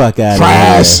the fuck out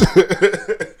Trash. of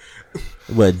here.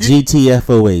 What,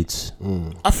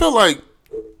 GTFOH? I feel like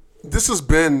this has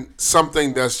been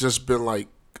something that's just been like,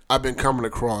 I've been coming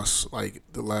across like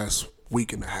the last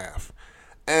week and a half.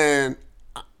 And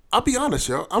I'll be honest,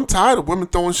 yo, I'm tired of women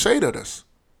throwing shade at us.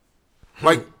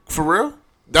 Like, for real?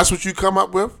 That's what you come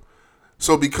up with?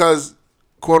 So because,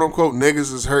 quote unquote,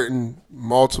 niggas is hurting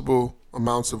multiple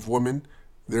amounts of women,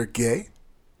 they're gay?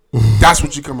 That's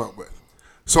what you come up with.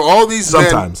 So all these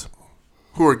men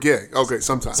who are gay. Okay,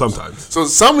 sometimes. So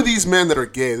some of these men that are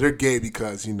gay, they're gay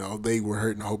because, they were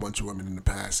hurting a whole bunch of women in the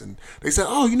past. And they said,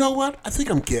 oh, you know what? I think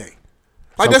I'm gay.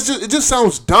 Like, it just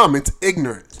sounds dumb. It's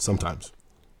ignorant. Sometimes.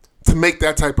 To make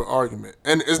that type of argument.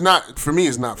 And it's not, for me,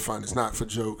 it's not fun. It's not for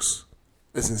jokes.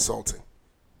 It's insulting.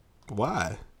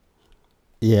 Why?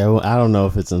 Yeah, well, I don't know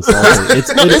if it's insulting.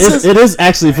 It is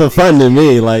actually for fun to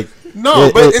me. Like,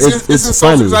 no, but it's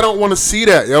insulting because I don't want to see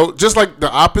that, yo. Just like the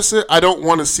opposite, I don't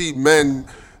want to see men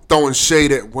throwing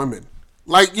shade at women.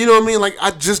 Like, you know what I mean? Like,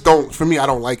 I just don't. For me, I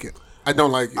don't like it. I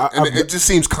don't like it, it just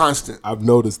seems constant. I've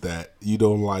noticed that you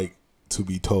don't like to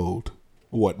be told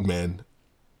what men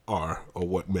are or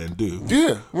what men do.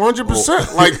 Yeah,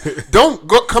 100%. Like,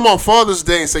 don't come on Father's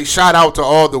Day and say shout out to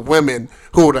all the women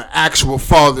who are the actual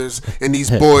fathers in these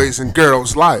boys and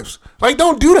girls' lives. Like,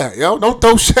 don't do that, yo. Don't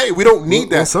throw shade. We don't need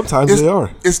that. Well, sometimes they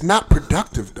are. It's not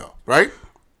productive, though, right?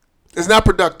 It's not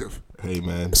productive. Hey,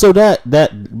 man. So that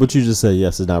what you just said,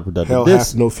 yes, it's not productive. Hell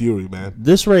has no fury, man.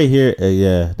 This right here,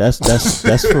 yeah, that's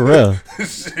for real.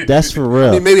 That's for real.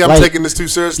 I mean, maybe I'm taking this too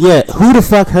seriously. Yeah, who the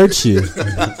fuck hurts you?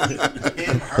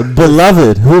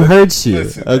 Beloved, who hurts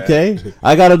you? Okay,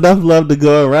 I got enough love to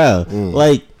go around.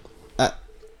 Like,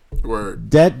 word.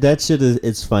 That shit is,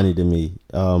 it's funny to me.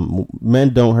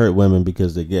 Men don't hurt women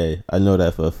because they're gay. I know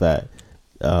that for a fact.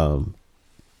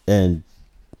 And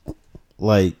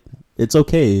like it's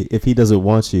okay if he doesn't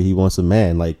want you. He wants a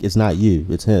man. Like it's not you.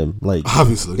 It's him. Like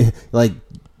obviously, like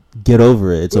get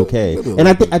over it. It's okay. And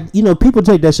I think people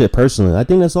take that shit personally. I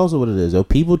think that's also what it is. Yo,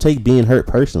 people take being hurt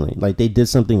personally. Like they did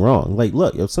something wrong. Like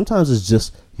look, sometimes it's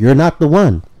just you're not the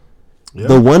one. Yeah.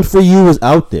 The one for you is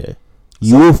out there.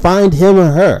 You will find him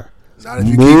or her. Not if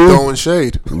you keep throwing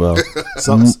shade. Well,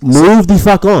 move the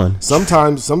fuck on.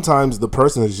 Sometimes the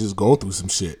person is just going through some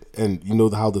shit, and you know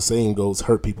how the saying goes: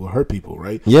 "Hurt people,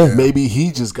 right?" Yeah. Maybe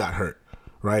he just got hurt,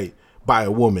 right, by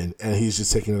a woman, and he's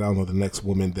just taking it out on the next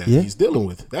woman that he's dealing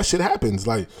with. That shit happens.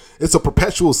 Like it's a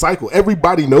perpetual cycle.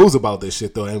 Everybody knows about this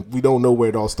shit though, and we don't know where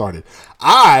it all started.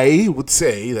 I would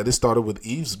say that it started with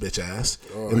Eve's bitch ass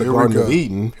in the Garden of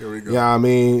Eden. Here we go. Yeah, I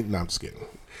mean, no, I'm just kidding.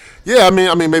 Yeah, I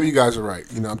mean, maybe you guys are right.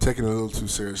 I'm taking it a little too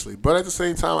seriously, but at the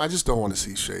same time, I just don't want to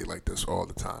see shade like this all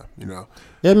the time.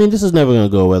 Yeah, I mean, this is never gonna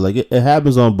go away. Like it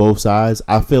happens on both sides.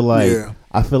 I feel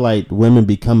like women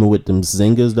be coming with them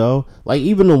zingers though. Like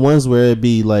even the ones where it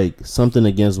be like something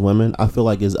against women, I feel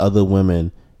like it's other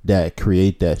women that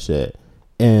create that shit.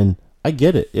 And I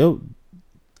get it.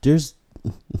 There's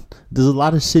a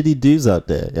lot of shitty dudes out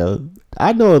there.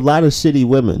 I know a lot of shitty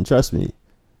women. Trust me.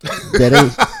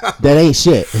 That ain't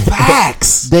shit.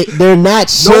 Facts. They're not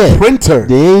shit. No printer.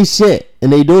 They ain't shit,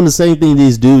 and they doing the same thing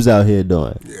these dudes out here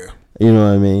doing. Yeah. You know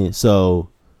what I mean? So,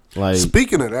 like,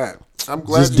 speaking of that, I'm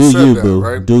glad just you said you, that. Boo.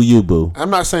 Right? Do you, boo? I'm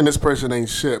not saying this person ain't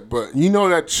shit, but you know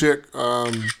that chick,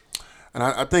 and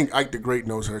I think Ike the Great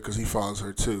knows her because he follows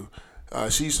her too.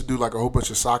 She used to do like a whole bunch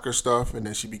of soccer stuff, and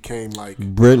then she became like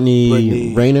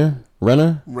Brittany Renner,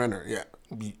 yeah.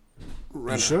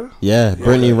 You sure? Yeah,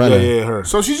 Brittany Renner. Yeah, her.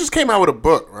 So she just came out with a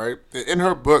book, right? In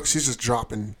her book, she's just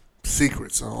dropping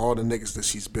secrets on all the niggas that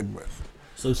she's been with.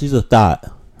 So she's a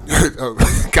thought.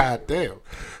 Oh, God damn.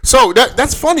 So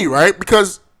that's funny, right?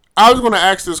 Because I was going to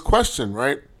ask this question,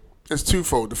 right? It's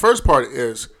twofold. The first part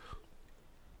is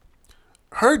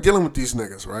her dealing with these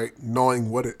niggas, right? Knowing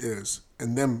what it is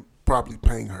and them probably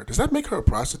paying her. Does that make her a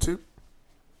prostitute?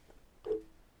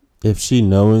 If she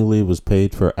knowingly was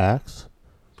paid for acts?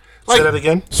 Say that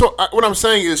again. So what I'm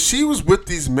saying is she was with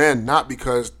these men not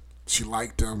because she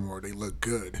liked them or they looked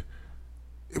good.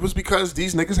 It was because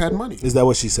these niggas had money. Is that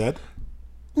what she said?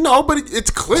 No, but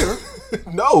it's clear.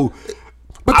 No.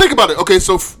 But think about it. Okay,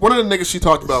 so one of the niggas she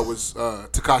talked about was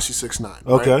Tekashi 6ix9ine.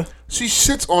 Okay. Right? She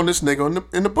shits on this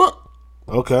nigga in the book.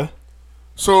 Okay.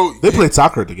 So they played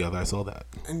soccer together. I saw that.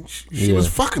 And she was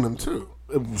fucking him too.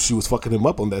 She was fucking him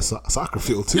up on that soccer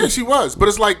field too. Yeah, she was. But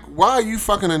it's like, why are you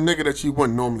fucking a nigga that you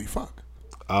wouldn't normally fuck?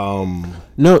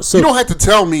 No, so you don't have to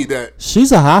tell me that.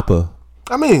 She's a hopper.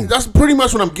 I mean, that's pretty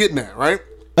much what I'm getting at, right?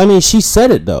 I mean, she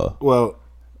said it though. Well,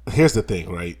 here's the thing,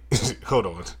 right? Hold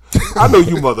on. I know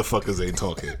you motherfuckers ain't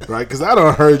talking, right? Because I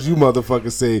done heard you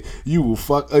motherfuckers say you will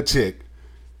fuck a chick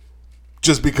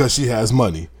just because she has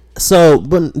money. So,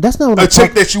 but that's not what a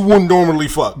chick that you wouldn't normally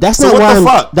fuck. That's so not what why the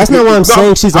fuck? That's not why I'm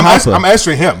saying she's a hopper. I'm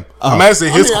answering him. I'm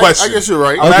answering his question. I guess you're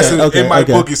right. I'm answering in my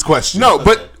boogie's question. No,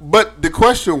 but the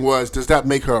question was, does that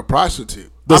make her a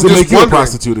prostitute? Does it make you a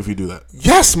prostitute if you do that?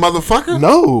 Yes, motherfucker.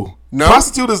 No.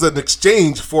 Prostitute is an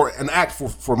exchange for an act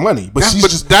for money. But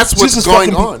that's what's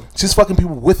going on. She's fucking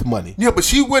people with money. Yeah, but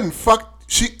she wouldn't fuck.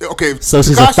 So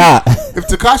she's a thought. If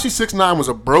Tekashi 6ix9ine was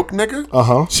a broke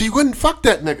nigga, she wouldn't fuck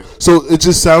that nigga. So it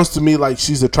just sounds to me like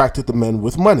she's attracted to men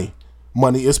with money.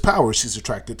 Money is power. She's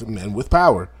attracted to men with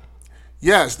power.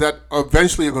 Yes, that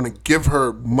eventually are going to give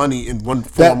her money in one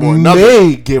form or another. That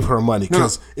may give her money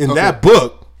because in that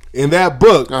book,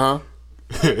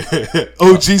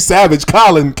 OG Savage,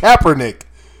 Colin Kaepernick.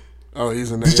 Oh,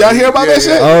 he's in there. Did y'all hear about that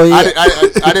shit? Oh, yeah.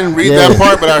 I didn't read that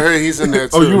part, but I heard he's in there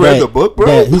too. Oh, you read the book, bro?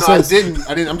 Yeah, I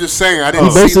didn't. I'm just saying I didn't.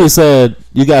 He basically said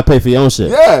you gotta pay for your own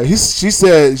shit. Yeah, she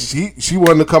said she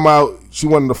wanted to come out. She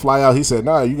wanted to fly out. He said,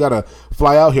 "Nah, you gotta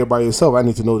fly out here by yourself. I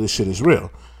need to know this shit is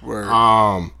real." Word.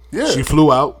 She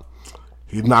flew out.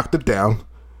 He knocked it down.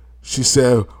 She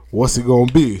said, "What's it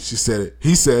gonna be?" He said,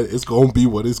 "It's gonna be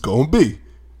what it's gonna be."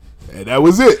 And that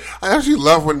was it. I actually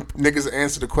love when niggas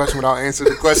answer the question without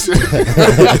answering the question.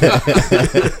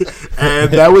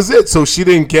 And that was it. So she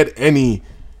didn't get any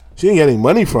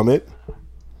money from it.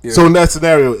 Yeah. So in that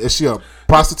scenario, is she a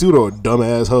prostitute or a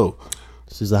dumbass hoe?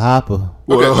 She's a hopper.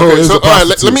 Okay. So all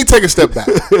right, let me take a step back.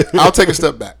 I'll take a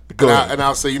step back. And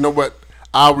I'll say, you know what?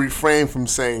 I'll refrain from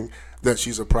saying that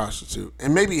she's a prostitute.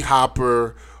 And maybe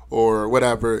hopper or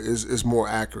whatever is more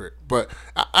accurate. But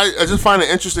I just find it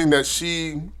interesting that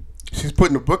she's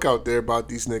putting a book out there about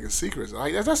these niggas' secrets.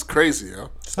 That's crazy, yo.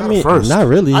 I mean, not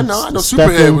really. I know.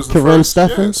 Superhead was the first.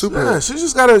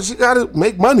 Superhead. She gotta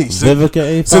make money. Vivica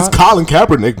A. Since Colin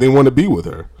Kaepernick, they want to be with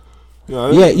her.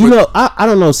 Yeah, you know, I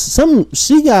don't know.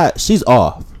 She's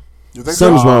off. You think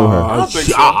Something's so? wrong with her. I don't think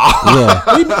so.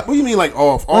 Yeah. What do you mean like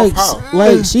off? Off how?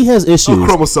 Like she has issues.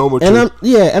 Chromosomal.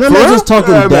 And I'm not just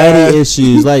talking daddy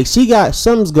issues. Like she got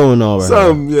something's going on with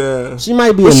her. Yeah. She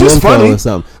might be But a she's nympho funny. or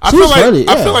something. I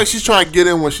feel like she's trying to get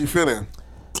in when she fit in.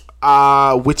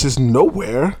 Which is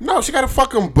nowhere. No, she got a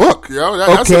fucking book, yo.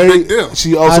 That's a big deal.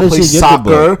 She also plays she get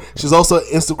the soccer. She's also an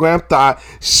Instagram thought.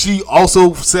 She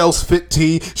also sells fit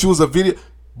tea. She was a video,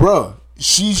 bruh.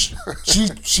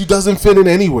 She doesn't fit in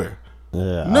anywhere.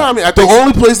 Yeah. No, I mean The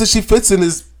only place that she fits in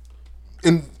is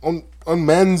on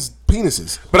men's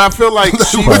penises. But I feel like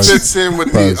she Buzz. fits in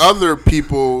with Buzz. the other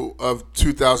people of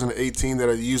 2018 that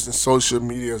are using social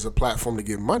media as a platform to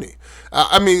get money.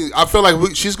 I mean, I feel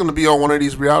like she's going to be on one of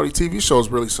these reality TV shows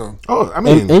really soon. Oh, I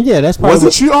mean, And yeah, that's probably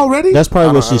wasn't she already? That's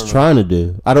probably what she's trying to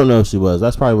do. I don't know if she was.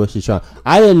 That's probably what she's trying.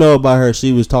 I didn't know about her.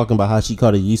 She was talking about how she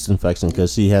caught a yeast infection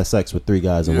because she had sex with 3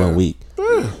 guys in 1 week.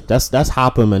 That's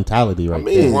hopper mentality right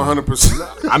there.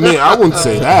 100%. I mean, I wouldn't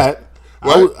say that.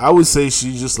 I would say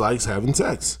she just likes having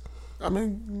sex. I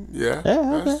mean, yeah,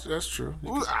 that's true.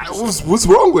 What's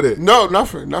wrong with it? No,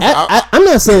 nothing. I'm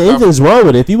not saying anything's wrong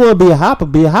with it. If you want to be a hopper,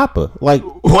 be a hopper. Like,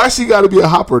 Why she got to be a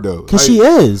hopper though? because she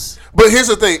is. But here's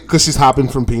the thing. Because she's hopping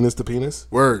from penis to penis.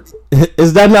 Word.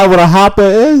 Is that not what a hopper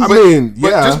is? I mean,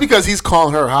 But yeah. just because he's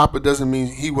calling her a hopper doesn't mean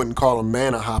he wouldn't call a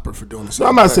man a hopper for doing the same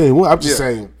I'm not thing. saying what. I'm just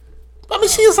saying. I mean,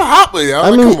 she is a hopper, yo.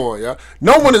 Like, come on, yo.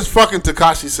 No one is fucking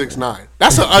Tekashi 6ix9ine.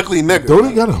 That's an ugly nigga. Don't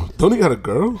he got a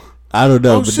girl? I don't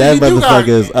know, but shit, that you do motherfucker got-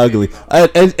 is ugly.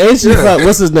 And she fuck,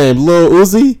 what's his name? Lil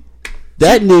Uzi?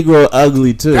 That Negro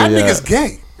ugly too. That yeah. nigga's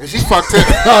gay. And she fucked him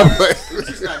up.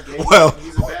 Well,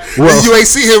 You ain't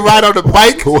see him ride on the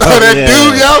bike? That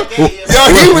dude, yo? Yo,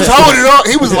 he was holding on.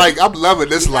 He was like, I'm loving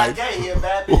this life.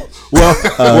 well,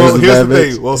 he's a here's the bad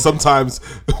bitch. thing. Well, sometimes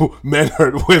men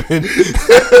hurt women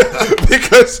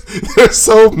because they're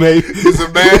so made. He's a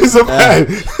man. He's a man.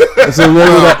 So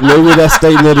maybe that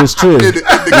statement is true. In the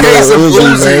case of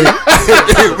Lil Uzi, man.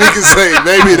 we can say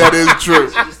maybe that is true.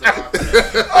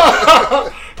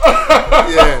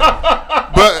 Yeah.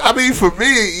 But, I mean, for me,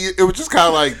 it was just kind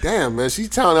of like, damn, man, she's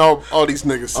telling all these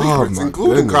niggas secrets, my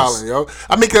including goodness. Colin, yo.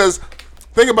 I mean, because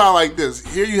think about it like this.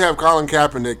 Here you have Colin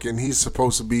Kaepernick, and he's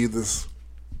supposed to be this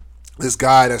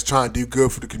guy that's trying to do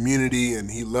good for the community,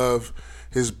 and he love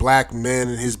his black men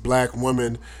and his black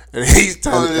women, and he's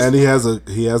telling And he has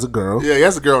a girl. yeah, he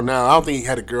has a girl now. I don't think he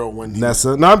had a girl when he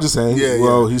Nessa. No, I'm just saying. Yeah,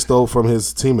 well, he stole from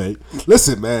his teammate.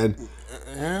 Listen, man.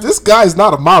 This guy's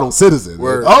not a model citizen.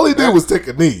 Word. All he did was take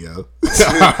a knee, yo. All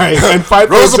right, and fight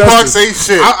for Rosa justice. Parks ain't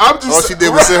shit. I'm just, All she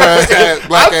did was sit her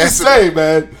black I'm ass. just saying,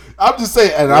 man. I'm just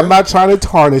saying, and I'm not trying to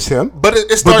tarnish him. But it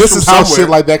But starts this from is how somewhere. shit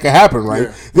like that can happen, right?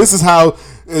 Yeah. This is how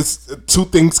two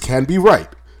things can be right.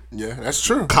 Yeah, that's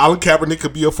true. Colin Kaepernick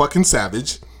could be a fucking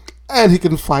savage, and he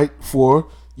can fight for,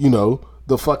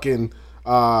 the fucking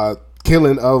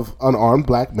killing of unarmed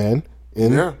black men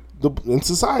in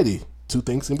society. Two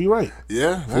things can be right.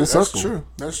 Yeah, that's circle. true.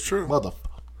 That's true. Mother.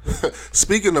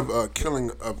 Speaking of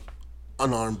killing of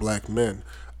unarmed black men,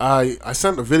 I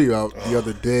sent a video out the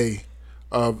other day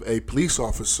of a police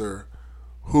officer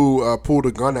who pulled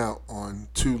a gun out on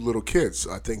 2 little kids,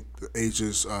 I think the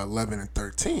ages 11 and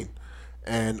 13.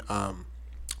 And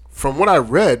from what I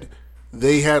read,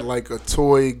 they had like a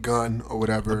toy gun or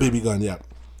whatever. BB gun, yeah.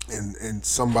 And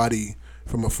somebody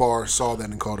from afar saw that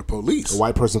and called the police. A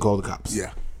white person called the cops.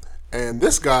 Yeah. And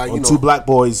this guy, On 2 black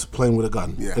boys playing with a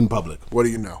gun in public. What do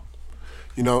you know?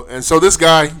 And so this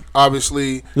guy,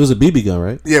 obviously... It was a BB gun,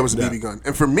 right? Yeah, it was a BB gun.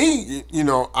 And for me,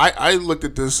 I looked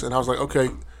at this and I was like, okay,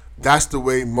 that's the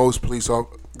way police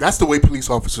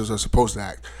officers are supposed to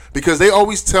act. Because they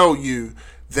always tell you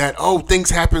that, things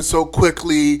happen so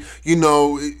quickly, you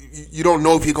don't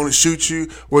know if he's going to shoot you.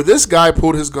 Where this guy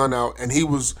pulled his gun out and he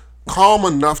was calm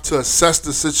enough to assess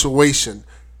the situation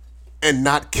and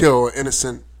not kill an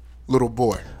innocent little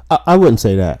boy. I wouldn't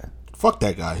say that. Fuck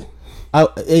that guy.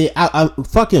 I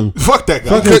fuck him. Fuck that guy.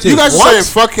 Fuck him too. You guys are What? saying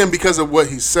fuck him because of what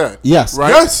he said. Yes. Right?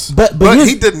 Yes. But But here's-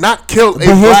 he did not kill a but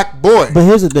here's- black boy. But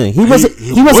here's the thing. He wasn't.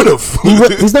 he He wasn't.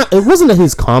 would've. He's not. It wasn't that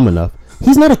he's calm enough.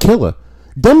 He's not a killer.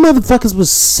 Them motherfuckers was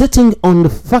sitting on the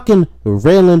fucking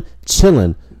railing,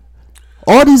 chilling.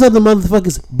 All these other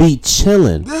motherfuckers be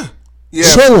chilling.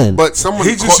 Yeah, chilling. But someone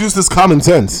He just used his common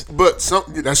sense. But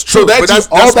that's true. So but that's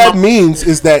all that means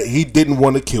is that he didn't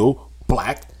want to kill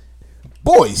black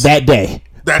boys. That day.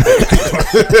 I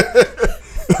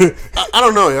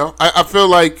don't know, yo. I feel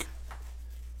like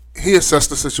he assessed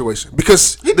the situation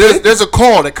because there's a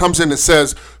call that comes in that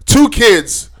says 2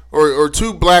 kids or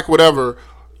 2 black whatever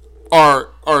are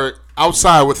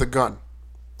outside with a gun.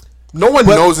 No one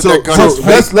knows that gun is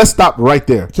fake. Let's stop right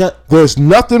there. There's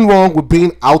nothing wrong with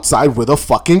being outside with a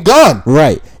fucking gun.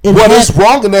 Right. What is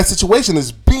wrong in that situation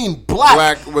is being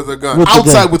black with a gun.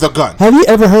 Outside with a gun. Have you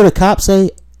ever heard a cop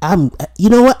say, you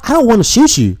know what? I don't want to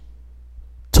shoot you,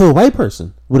 to a white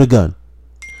person with a gun.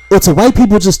 Or to white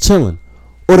people just chilling.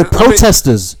 Or the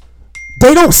protesters.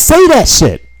 They don't say that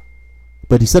shit.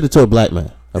 But he said it to a black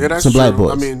man. Yeah, that's some black true.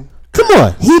 boys. I mean, come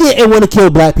on. He didn't want to kill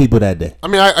black people that day. I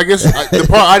mean, I guess the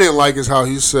part I didn't like is how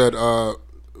he said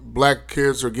black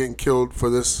kids are getting killed for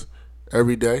this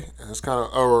every day. And it's kind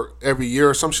of, or every year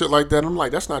or some shit like that. I'm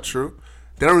like, that's not true.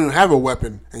 They don't even have a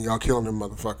weapon and y'all killing them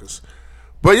motherfuckers.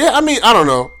 But yeah, I mean, I don't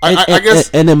know. I guess.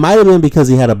 And it might have been because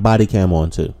he had a body cam on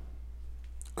too.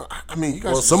 I mean, you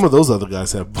guys. Well, some of those other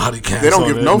guys have body cams. They don't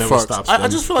give no fucks. fucks. I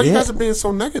just feel like you guys are being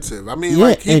so negative. I mean,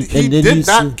 like he did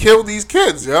not kill these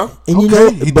kids, yo. And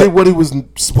he did what he was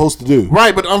supposed to do.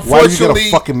 Right, but unfortunately, why do you get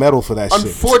a fucking medal for that shit?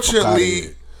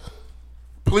 Unfortunately,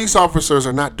 police officers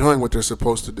are not doing what they're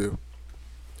supposed to do.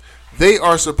 They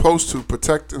are supposed to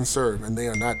protect and serve, and they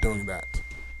are not doing that.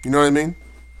 You know what I mean?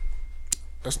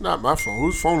 That's not my phone.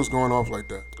 Whose phone is going off like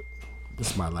that?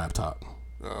 This is my laptop.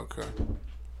 Okay.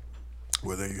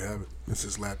 Well, there you have it. It's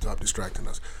his laptop distracting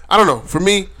us. I don't know. For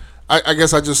me, I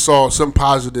guess I just saw some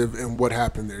positive in what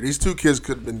happened there. These two kids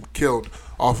could have been killed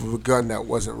off of a gun that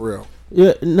wasn't real.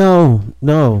 Yeah, no,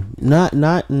 not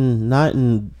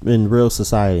in real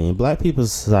society. In black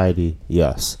people's society,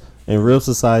 yes. In real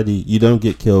society, you don't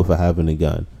get killed for having a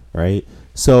gun, right?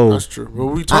 So that's true. Well,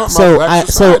 we talk about black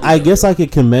society. So I guess I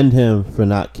could commend him for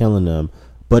not killing them,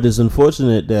 but it's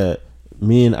unfortunate that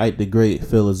me and Ike the Great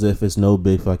feel as if it's no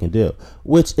big fucking deal.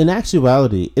 Which, in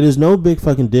actuality, it is no big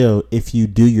fucking deal if you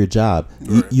do your job.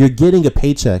 Right. You're getting a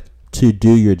paycheck to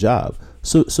do your job.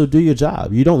 So do your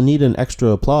job. You don't need an extra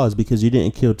applause because you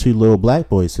didn't kill 2 little black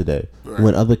boys today. Right.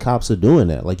 When other cops are doing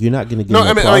that, like, you're not going to get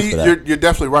applause for that. You're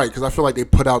definitely right, because I feel like they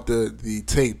put out the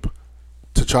tape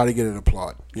to try to get an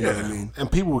applaud. You know what I mean?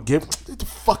 And people would get the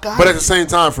fuck out. But at the same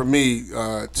time, for me,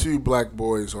 2 black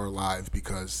boys are alive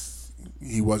because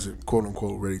he wasn't, quote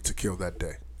unquote, ready to kill that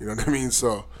day. You know what I mean?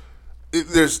 So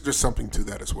there's something to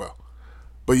that as well.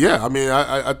 But yeah, I mean,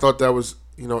 I thought that was,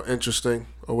 interesting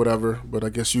or whatever. But I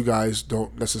guess you guys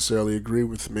don't necessarily agree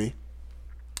with me.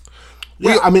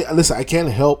 Yeah, I mean, listen, I can't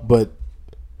help but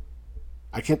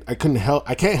I can't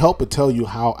help but tell you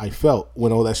how I felt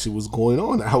when all that shit was going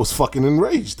on. I was fucking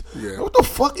enraged. Yeah. What the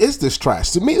fuck is this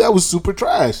trash? To me, that was super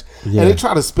trash. Yeah. And they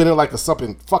try to spin it like a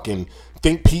something fucking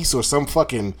think piece or some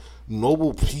fucking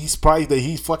Nobel Peace Prize that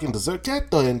he fucking deserved.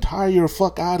 Get the entire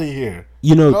fuck out of here.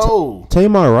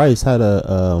 Tamar Rice had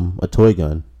a toy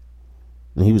gun,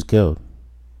 and he was killed.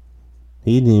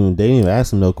 They didn't even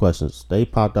ask him no questions. They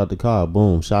popped out the car,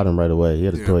 boom, shot him right away. He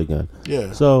had a toy gun.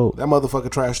 Yeah. So that motherfucker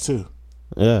trash too.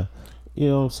 Yeah.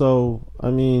 So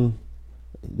I mean,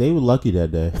 they were lucky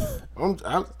that day.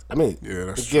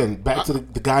 That's again, true. Back to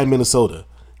the guy in Minnesota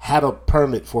had a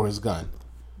permit for his gun.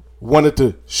 Wanted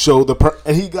to show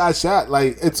and he got shot.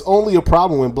 Like, it's only a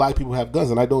problem when black people have guns,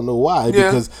 and I don't know why,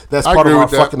 because that's part of our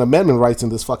fucking amendment rights in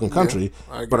this fucking country.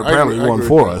 Yeah, but apparently he won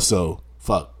for us, so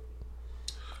fuck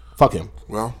him.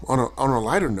 Well, on a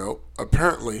lighter note,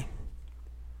 apparently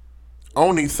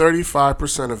only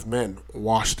 35% of men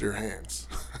wash their hands,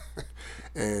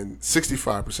 and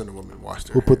 65% of women wash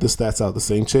their hands. Who put the stats out? The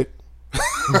same chick?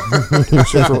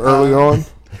 Chick from earlier on.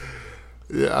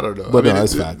 Yeah, I don't know. But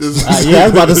it's facts. I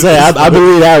was about to say, I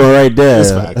believe that one right there.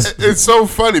 It's facts. It's so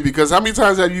funny because how many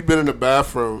times have you been in the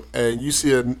bathroom and you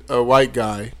see a white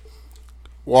guy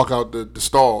walk out the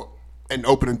stall and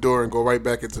open the door and go right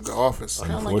back into the office?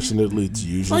 Unfortunately, it's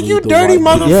usually like you dirty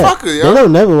motherfucker. Yeah. They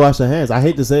don't never wash their hands. I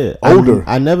hate to say it.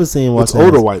 I never seen them wash their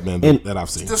hands. Older white men that I've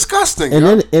seen. It's disgusting.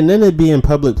 And then it'd be in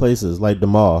public places like the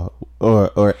mall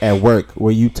or at work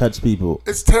where you touch people.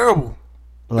 It's terrible.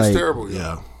 Like, it's terrible.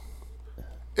 Yeah.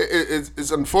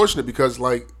 It's unfortunate because,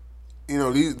 like,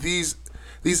 these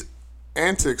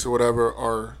antics or whatever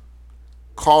are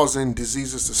causing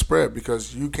diseases to spread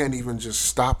because you can't even just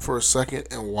stop for a second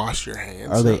and wash your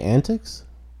hands. Are they antics?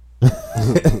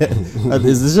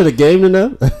 Is this shit a game to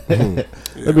them?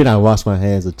 Let me not wash my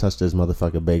hands and touch this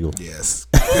motherfucking bagel. Yes.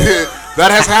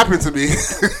 That has happened to me.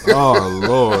 Oh,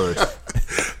 Lord.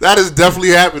 That has definitely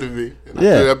happened to me. And I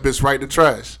threw that bitch right in the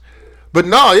trash. But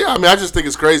no, yeah, I mean, I just think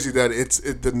it's crazy that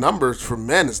the numbers for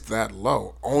men is that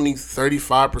low. Only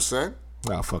 35%.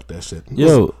 Nah, fuck that shit.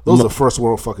 Yo, those are first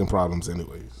world fucking problems,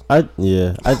 anyways. I'm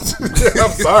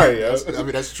sorry. I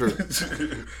mean, that's true.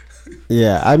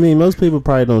 Yeah, I mean, most people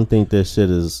probably don't think this shit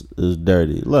is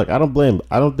dirty. Look, I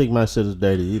don't think my shit is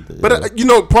dirty either.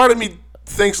 But part of me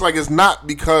thinks like it's not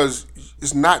because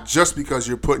it's not just because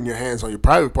you're putting your hands on your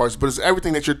private parts, but it's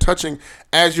everything that you're touching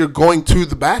as you're going to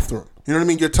the bathroom. You know what I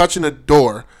mean? You're touching a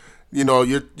door. You know,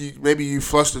 maybe you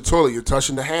flush the toilet. You're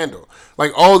touching the handle.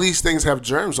 Like, all these things have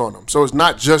germs on them. So it's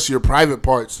not just your private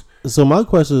parts. So my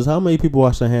question is, how many people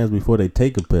wash their hands before they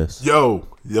take a piss? Yo,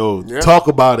 talk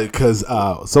about it, because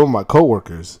some of my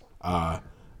coworkers,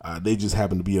 they just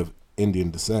happen to be of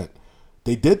Indian descent.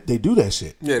 They do that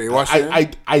shit. Yeah, they wash their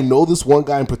hands. I know this one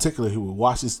guy in particular who would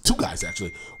wash his, two guys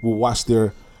actually, will wash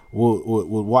their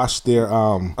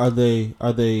Are they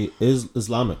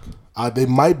Islamic? They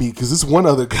might be, because this one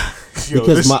other guy.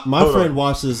 Because my friend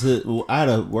washes his. I had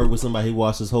to work with somebody. He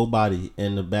washed his whole body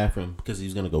in the bathroom because he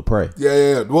was gonna go pray.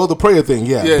 Yeah. Well, the prayer thing,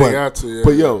 Yeah, you got to. Yeah.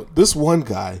 But yo, this one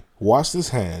guy washed his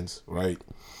hands, right,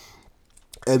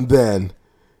 and then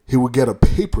he would get a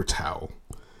paper towel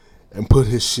and put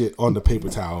his shit on the paper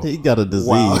towel. He got a disease.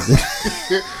 Wow.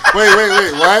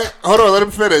 Wait, what? Hold on, let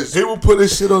him finish. He would put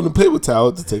his shit on the paper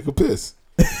towel to take a piss.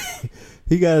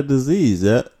 He got a disease,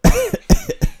 yeah.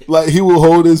 Like, he will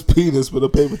hold his penis with a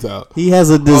paper towel. He has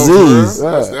a disease.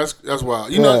 That's wild.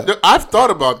 You know, I've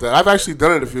thought about that. I've actually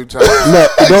done it a few times. No,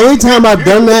 the only time I've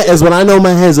done that is when I know my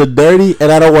hands are dirty and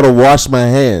I don't want to wash my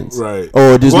hands. Right.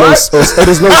 Or there's no soap.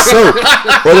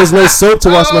 Or there's no soap to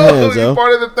wash my hands, yo.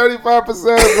 Part of the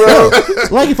 35%,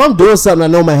 bro. Like, if I'm doing something I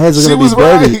know my hands are going to be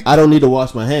dirty, right. I don't need to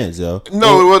wash my hands, yo.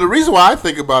 No, well, the reason why I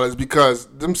think about it is because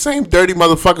them same dirty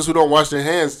motherfuckers who don't wash their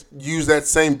hands use that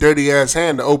same dirty ass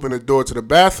hand to open the door to the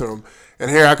bathroom.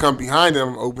 And here I come behind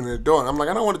them opening the door. And I'm like,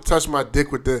 I don't want to touch my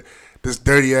dick with this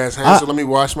dirty ass hand, so let me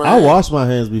wash my hands. I wash my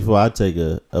hands before I take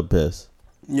a piss.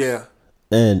 Yeah.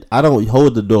 And I don't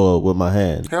hold the door with my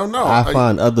hand. Hell no. I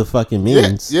find other fucking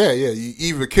means. Yeah. You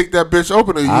either kick that bitch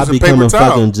open or you use a become paper a towel.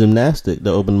 fucking gymnastic to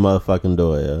open the motherfucking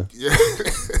door, Yeah.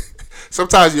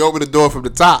 Sometimes you open the door from the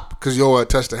top because you don't want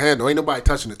to touch the handle. Ain't nobody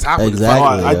touching the top of the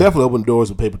fucking door. I definitely open doors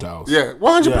with paper towels. Yeah,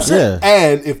 100%. Yeah.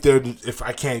 And if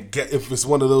it's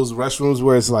one of those restrooms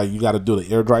where it's like you got to do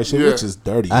the air dry shit, which is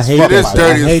dirty. I hate it is that.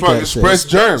 dirty I as hate fuck. that It shit. spreads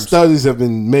germs. Studies have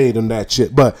been made on that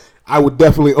shit, but I would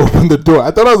definitely open the door.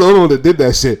 I thought I was the only one that did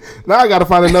that shit. Now I got to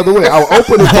find another way. I'll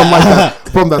open it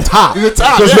from the top.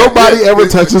 Because nobody ever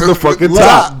touches the fucking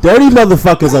top. Dirty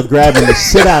motherfuckers are grabbing the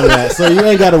shit out of that, so you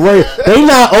ain't got to worry. They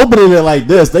not opening it like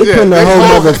this. They putting their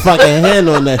whole motherfucking hand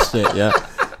on that shit, yeah.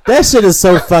 That shit is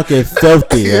so fucking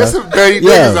filthy, yeah. There's some dirty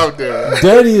niggas out there.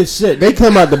 Dirty as shit. They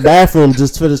come out the bathroom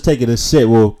just finish taking a shit,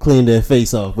 will clean their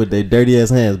face off with their dirty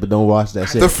ass hands, but don't wash that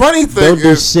shit. The funny thing don't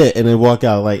do shit and then walk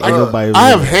out like ain't nobody. I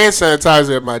have hand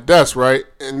sanitizer at my desk, right?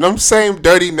 And them same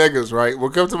dirty niggas, right,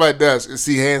 will come to my desk and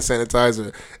see hand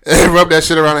sanitizer and rub that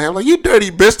shit around their hand. Like, you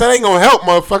dirty bitch, that ain't gonna help,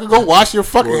 motherfucker. Go wash your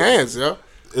fucking hands, yo.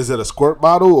 Is it a squirt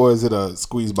bottle or is it a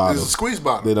squeeze bottle? It's a squeeze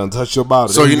bottle. They done touch your bottle.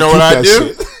 So you know what I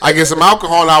do? I get some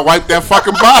alcohol and I wipe that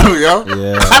fucking bottle, yo.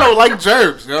 Yeah. I don't like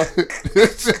germs, yo.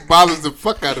 This shit bothers the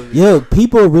fuck out of me. Yo,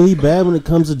 people are really bad when it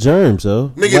comes to germs, yo.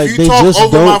 Nigga, like, if you talk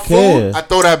over my food, I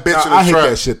throw that bitch in the I hate trash.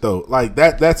 that shit though. Like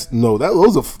that's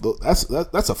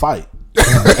a fight.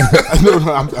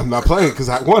 I'm not playing because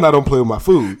I don't play with my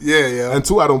food. Yeah. And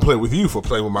two, I don't play with you for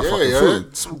playing with my fucking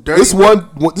food. Some This one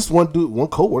dude, one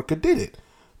coworker did it.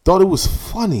 Thought it was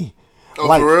funny. Oh,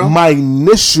 like for real? my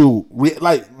initial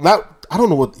I don't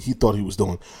know what he thought he was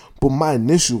doing, but my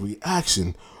initial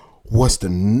reaction was to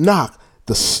knock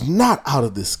the snot out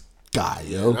of this guy,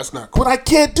 yo. That's not cool. But I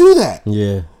can't do that.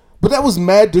 Yeah. But that was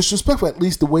mad disrespectful, at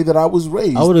least the way that I was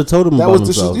raised. I would have told him that about was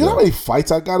himself. You know how many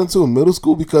fights I got into in middle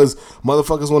school because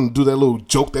motherfuckers want to do that little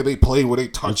joke that they play where they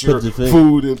touch your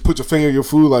food and put your finger in your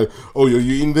food like, oh, yo,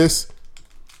 you eating this?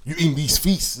 You eating these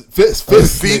fists?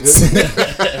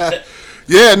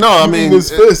 Yeah, no, I mean,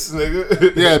 his fists,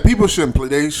 nigga. Yeah, people shouldn't play.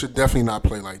 They should definitely not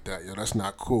play like that, yo. That's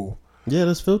not cool. Yeah,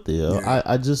 that's filthy, yo. Yeah.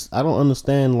 I don't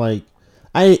understand. Like,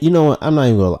 you know what? I'm not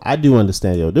even gonna lie. I do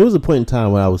understand, yo. There was a point in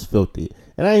time when I was filthy,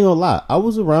 and I ain't gonna lie. I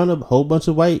was around a whole bunch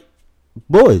of white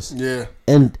boys. Yeah,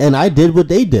 and I did what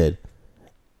they did,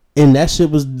 and that shit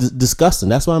was disgusting.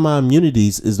 That's why my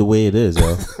immunities is the way it is,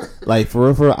 yo. Like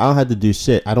for real, I don't have to do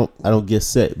shit. I don't get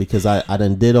sick because I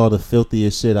done did all the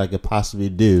filthiest shit I could possibly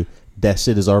do. That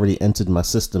shit has already entered my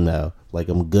system now. Like,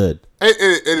 I'm good.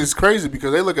 It is crazy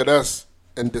because they look at us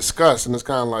and discuss, and it's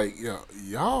kind of like, yo,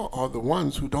 y'all are the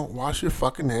ones who don't wash your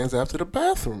fucking hands after the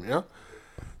bathroom, yeah.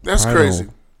 That's crazy.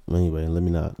 Anyway, let me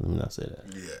not say that.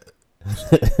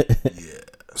 Yeah.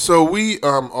 So we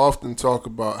often talk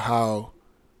about how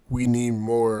we need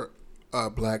more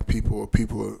black people or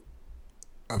people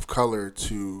of color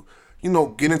to, you know,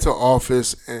 get into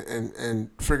office and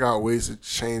figure out ways to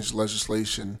change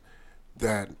legislation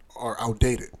that are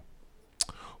outdated.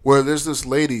 Well, there's this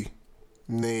lady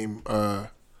named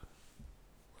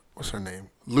what's her name?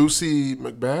 Lucy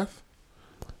Macbeth.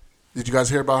 Did you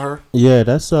guys hear about her? Yeah,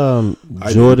 that's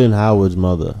Jordan Howard's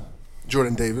mother.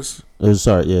 Jordan Davis.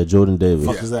 Jordan Davis.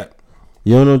 What the fuck is that?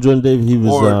 You don't know Jordan Davis? He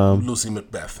was Or Lucy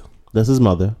Macbeth. That's his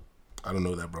mother. I don't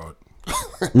know that broad.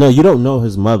 No, you don't know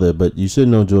his mother, but you should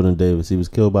know Jordan Davis. He was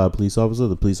killed by a police officer.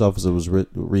 The police officer was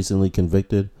recently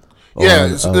convicted.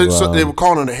 Yeah, so they were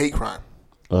calling it a hate crime.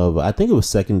 I think it was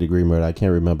 2nd-degree murder. I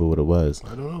can't remember what it was. I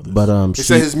don't know this. But They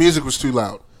said his music was too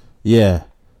loud. Yeah,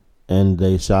 and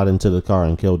they shot into the car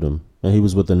and killed him. And he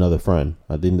was with another friend.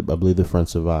 I believe the friend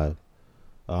survived.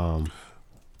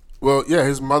 Well, yeah,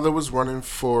 his mother was running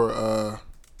for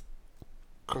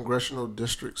congressional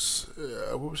districts.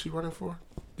 What was she running for?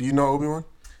 Do you know, Obi-Wan?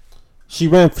 She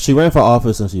ran for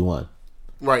office and she won.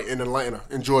 Right, in Atlanta,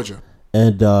 in Georgia.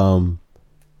 And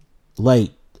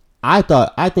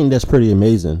I think that's pretty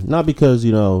amazing. Not because,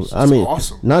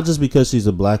 awesome. Not just because she's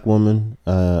a black woman,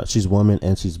 she's a woman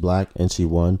and she's black and she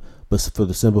won, but for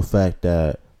the simple fact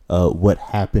that what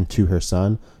happened to her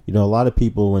son. A lot of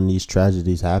people, when these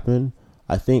tragedies happen,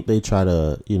 I think they try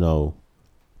to,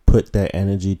 put that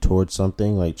energy towards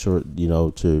something like, to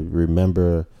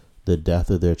remember the death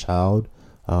of their child.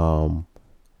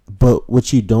 But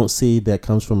what you don't see that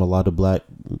comes from a lot of black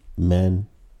men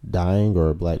dying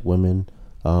or black women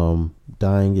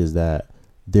dying is that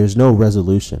there's no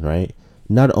resolution, right?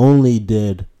 Not only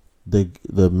did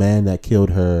the man that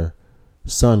killed her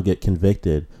son get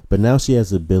convicted, but now she has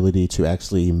the ability to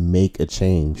actually make a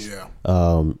change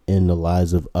in the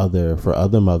lives of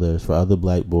other mothers, for other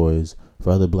black boys,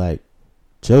 for other black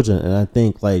children. And I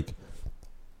think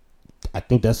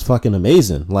that's fucking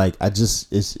amazing.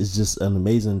 It's just an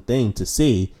amazing thing to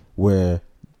see where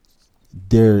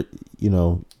there,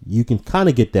 you can kind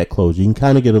of get that closure. You can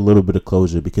kind of get a little bit of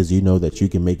closure because you know that you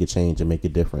can make a change and make a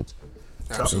difference.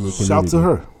 Absolutely. Shout to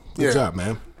her. Good job,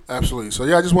 man. Absolutely. So,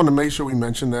 I just want to make sure we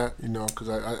mention that, because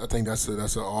I think that's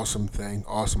an awesome thing.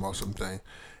 Awesome thing.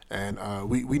 And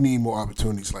we need more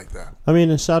opportunities like that. I mean,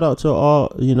 and shout out to all,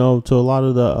 to a lot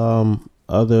of the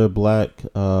other black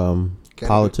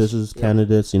politicians,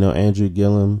 candidates, Andrew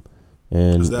Gillum.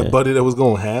 And is that buddy that was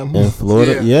going ham in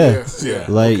Florida? Yeah. You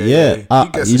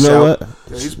know what?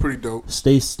 Yeah, he's pretty dope.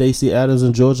 Stacey Adams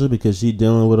in Georgia, because she's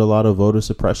dealing with a lot of voter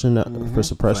suppression for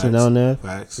suppression down there.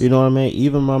 Facts. You know what I mean?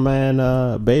 Even my man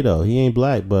Beto, he ain't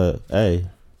black, but hey,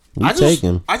 we take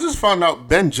him. I just found out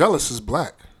Ben Jealous is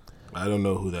black. I don't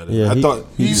know who that is. Yeah, I thought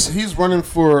he's running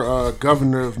for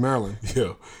governor of Maryland.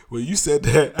 Yo, when you said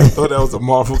that, I thought that was a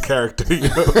Marvel character.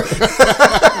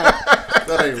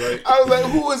 That ain't right. I was like,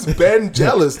 who is Ben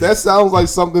Jealous? That sounds like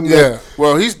something. Yeah,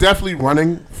 well, he's definitely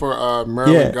running for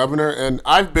Maryland governor, and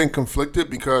I've been conflicted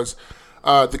because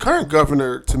the current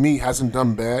governor, to me, hasn't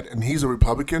done bad, and he's a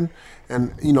Republican.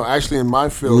 And, actually in my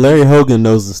field, Larry Hogan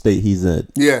knows the state he's in.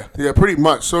 Yeah, pretty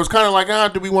much. So it's kind of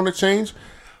like, do we want to change?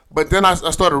 But then I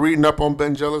started reading up on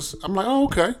Ben Jealous. I'm like, oh,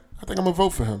 okay. I think I'm going to vote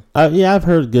for him. I've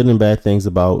heard good and bad things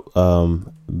about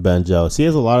Ben Jealous. He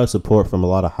has a lot of support from a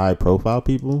lot of high-profile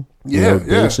people. Dave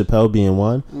Chappelle being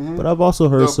one. Mm-hmm. But I've also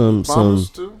heard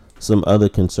some other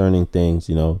concerning things,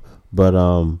 But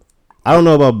I don't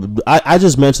know about... I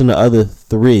just mentioned the other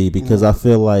three because I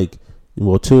feel like,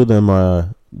 two of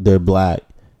them they're black.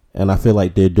 And I feel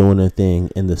like they're doing their thing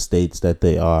in the states that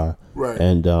they are. Right.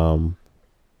 And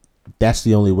that's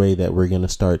the only way that we're going to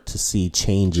start to see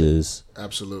changes.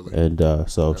 Absolutely. And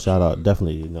shout out,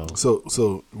 definitely,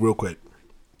 So real quick,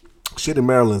 shit in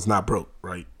Maryland's not broke,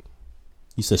 right?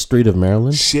 You said street of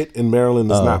Maryland? Shit in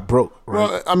Maryland is not broke, right?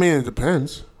 Well, I mean, it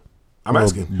depends. I'm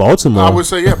asking. Baltimore. I would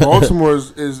say, Baltimore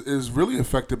is really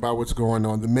affected by what's going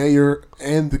on. The mayor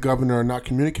and the governor are not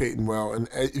communicating well. And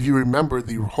if you remember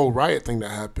the whole riot thing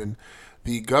that happened,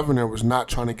 the governor was not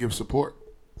trying to give support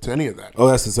to any of that. Oh,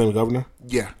 that's the same governor?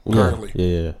 Yeah, currently.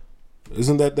 Yeah.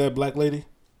 Isn't that black lady?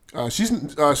 She's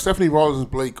Stephanie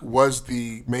Rawlins-Blake was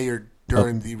the mayor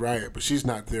during the riot, but she's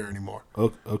not there anymore.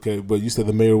 Okay, but you said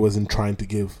the mayor wasn't trying to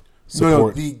give No,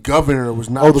 support. the governor was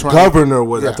not. Oh, the governor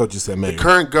was. I thought you said mayor. The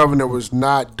current governor was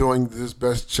not doing his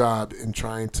best job in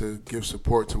trying to give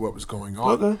support to what was going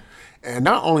on. Okay. And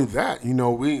not only that,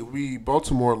 we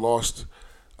Baltimore lost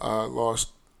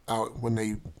out when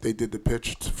they did the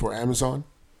pitch for Amazon.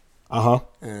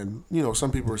 And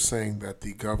some people are saying that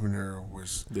the governor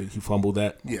was. Did he fumble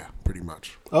that? Yeah, pretty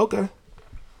much. Okay.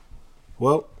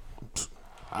 Well,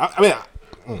 I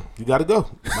mean, you got to go.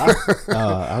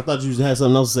 I thought you had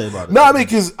something else to say about it. No, I mean,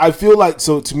 because I feel like,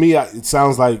 so to me, it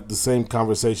sounds like the same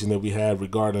conversation that we had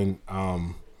regarding,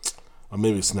 or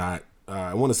maybe it's not.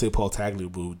 I want to say Paul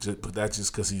Tagliabue, but that's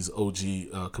just because he's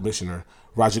OG commissioner,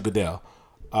 Roger Goodell.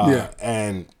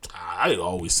 And I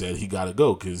always said he got to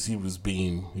go because he was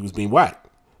being whacked.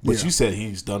 But you said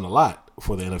he's done a lot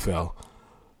for the NFL.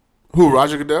 Who,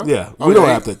 Roger Goodell? Yeah, we don't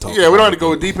have to talk. Yeah, we don't have to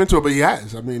go deep into it, but he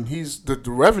has. I mean, he's the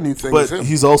revenue thing. But is him.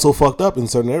 he's also fucked up in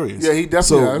certain areas. Yeah, he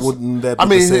definitely has. Wouldn't that be I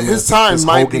mean, the same his as time this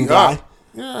might Hogan be guy?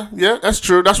 up. Yeah, that's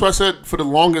true. That's why I said for the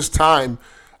longest time,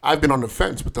 I've been on the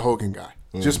fence with the Hogan guy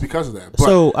just because of that. But,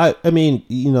 so I mean,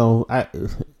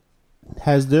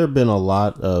 has there been a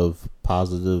lot of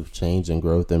positive change and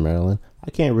growth in Maryland? I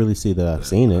can't really see that I've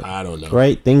seen it. I don't know.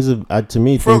 Right? Things have, to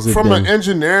me, things have from been... an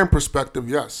engineering perspective,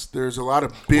 yes. There's a lot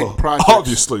of big projects.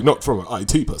 Obviously, not from an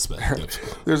IT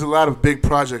perspective. There's a lot of big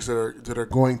projects that are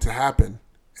going to happen,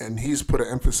 and he's put an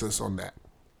emphasis on that.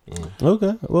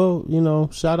 Okay. Well,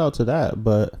 shout out to that.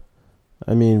 But,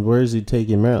 I mean, where is he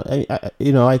taking Maryland?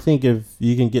 I think if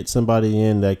you can get somebody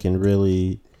in that can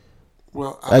really...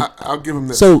 Well, I'll give him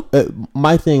this. So,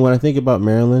 my thing, when I think about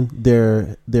Maryland,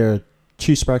 there are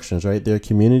two spectrums, right? There are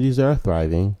communities that are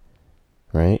thriving,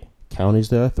 right? Counties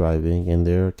that are thriving, and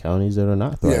there are counties that are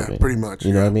not thriving. Yeah, pretty much.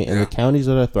 You know what I mean? And yeah. the counties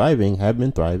that are thriving have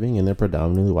been thriving, and they're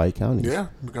predominantly white counties. Yeah,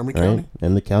 Montgomery right? County.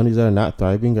 And the counties that are not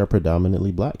thriving are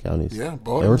predominantly black counties. Yeah,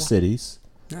 Baltimore. Or cities.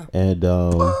 Yeah. And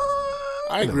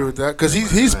I agree with that because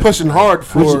he's pushing hard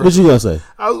for. What you gonna say?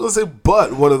 I was gonna say,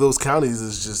 but one of those counties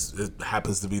is just it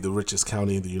happens to be the richest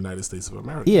county in the United States of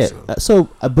America. Yeah.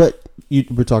 But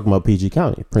we're talking about PG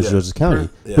County, Prince George's County.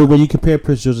 Yeah. But when you compare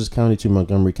Prince George's County to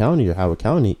Montgomery County or Howard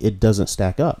County, it doesn't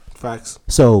stack up. Facts.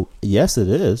 So yes, it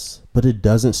is, but it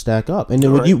doesn't stack up. And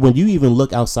then when you even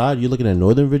look outside, you're looking at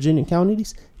Northern Virginia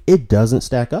counties. It doesn't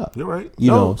stack up. You're right.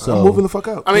 So I'm moving the fuck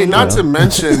out. I mean, not to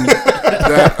mention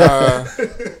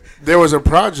that there was a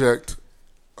project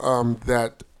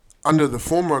that under the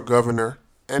former governor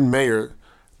and mayor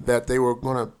that they were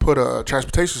going to put a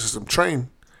transportation system train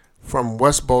from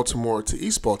West Baltimore to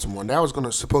East Baltimore, and that was going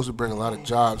to supposed to bring a lot of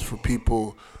jobs for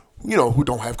people, who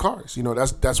don't have cars.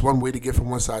 That's one way to get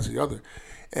from one side to the other,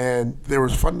 and there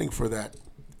was funding for that,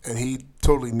 and he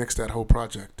totally nixed that whole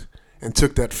project and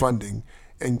took that funding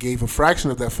and gave a fraction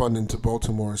of that funding to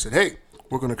Baltimore and said, hey,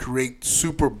 we're going to create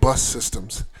super bus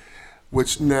systems,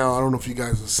 which now I don't know if you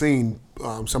guys have seen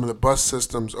some of the bus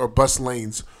systems or bus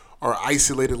lanes are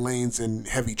isolated lanes in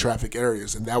heavy traffic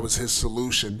areas, and that was his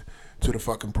solution to the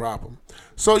fucking problem.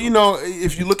 So,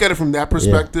 if you look at it from that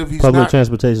perspective, he's public not...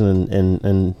 transportation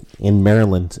in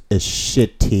Maryland is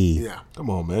shitty. Yeah. Come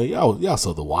on, man. Y'all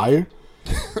saw The Wire.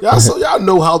 Y'all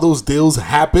know how those deals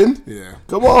happen. Yeah.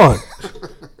 Come on.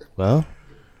 Well...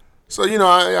 So,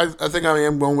 I think I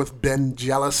am going with Ben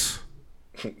Jealous.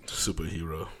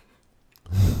 Superhero.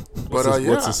 But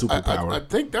what's his superpower? I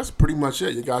think that's pretty much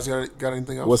it. You guys got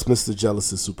anything else? What's Mr.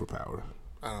 Jealous's superpower?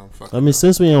 I mean,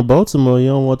 since we on Baltimore, you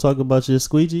don't want to talk about your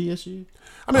squeegee issue?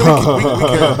 I mean, we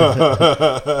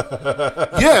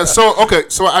can. Yeah,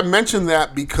 so I mentioned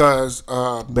that because...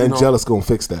 Ben Jealous going to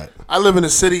fix that. I live in a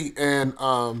city and,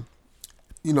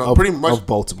 pretty much... Of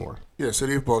Baltimore. Yeah,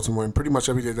 city of Baltimore. And pretty much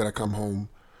every day that I come home,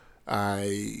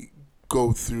 I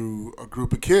go through a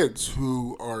group of kids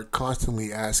who are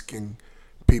constantly asking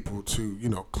people to,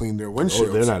 clean their windshields.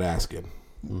 Oh, they're not asking.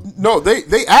 No,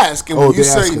 they ask. And when you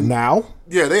say asking now?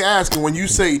 Yeah, they ask. And when you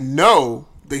say no,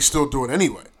 they still do it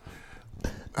anyway.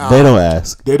 They don't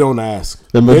ask. They don't ask.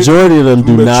 The majority of them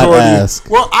do not ask.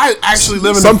 Well, I actually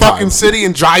live in the fucking city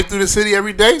and drive through the city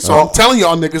every day, so I'm telling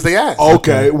y'all niggas they ask.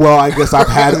 Okay, well, I guess I've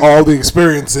had all the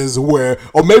experiences where,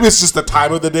 or maybe it's just the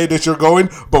time of the day that you're going,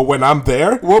 but when I'm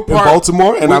there in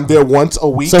Baltimore and I'm there once a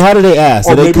week. So how do they ask?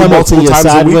 Do they come up to your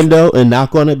side window and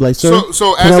knock on it like, sir,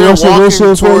 so can as I wash they're your walking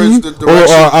windshield for you? towards the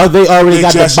direction, or are they already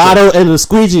got gesture. the bottle and the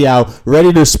squeegee out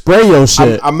ready to spray your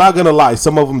shit? I'm not going to lie.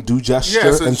 Some of them do gesture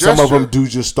and some of them do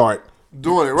just start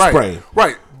doing it right. spraying.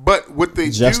 Right. But what they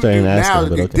do now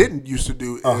that they didn't used to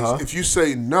do is if you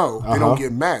say no, they don't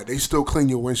get mad. They still clean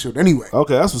your windshield anyway.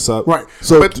 Okay, that's what's up. Right.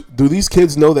 So do these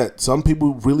kids know that some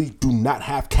people really do not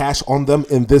have cash on them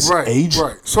in this age?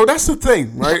 Right. So that's the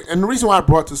thing, right? And the reason why I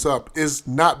brought this up is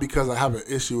not because I have an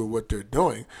issue with what they're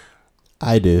doing.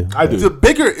 I do. The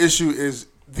bigger issue is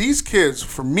these kids,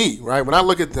 for me, right, when I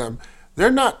look at them,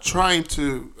 they're not trying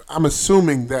to, I'm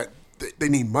assuming that they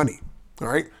need money, all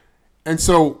right? And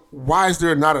so why is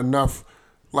there not enough,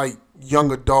 like,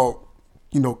 young adult,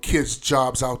 kids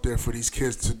jobs out there for these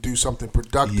kids to do something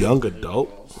productive? Young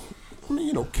adult? I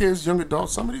mean, kids, young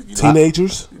adults, some of these...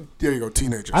 Teenagers? There you go,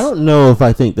 teenagers. I don't know if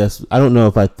I think that's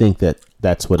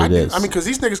what it is. I mean, because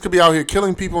these niggas could be out here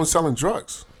killing people and selling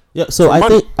drugs. Yeah, so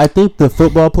I think the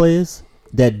football players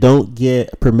that don't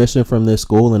get permission from their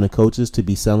school and the coaches to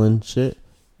be selling shit,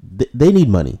 they need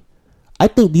money. I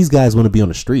think these guys want to be on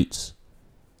the streets.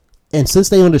 And since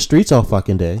they on the streets all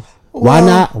fucking day, Why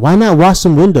not wash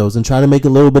some windows and try to make a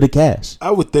little bit of cash?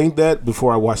 I would think that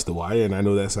before I watch The Wire, and I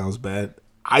know that sounds bad.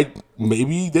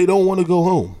 Maybe they don't want to go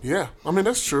home. Yeah, I mean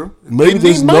that's true. Maybe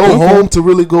there's no home to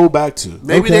really go back to.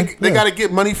 Maybe they got to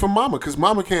get money from mama because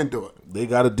mama can't do it. They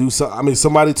got to do something. I mean,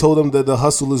 somebody told them that the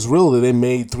hustle is real. That they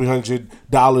made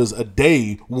 $300 a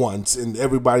day once, and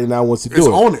everybody now wants to do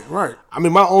it. Own it, right? I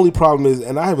mean, my only problem is,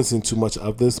 and I haven't seen too much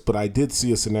of this, but I did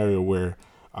see a scenario where,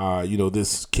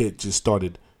 this kid just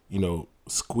started,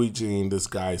 squeegeeing this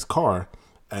guy's car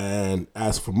and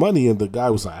asked for money, and the guy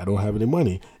was like, "I don't have any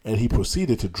money," and he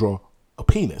proceeded to draw a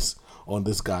penis on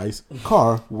this guy's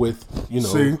car with a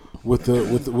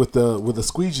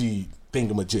squeegee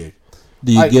thingamajig.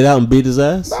 Do you get out and beat his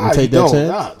ass and take that chance?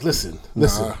 Nah, listen.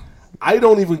 I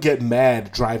don't even get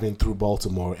mad driving through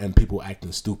Baltimore and people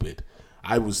acting stupid.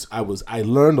 I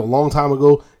learned a long time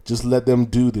ago, just let them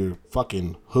do their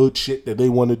fucking hood shit that they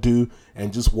want to do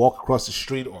and just walk across the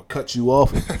street or cut you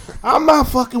off. I'm not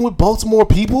fucking with Baltimore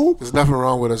people. There's nothing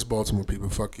wrong with us Baltimore people.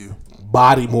 Fuck you.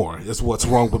 Bodymore is what's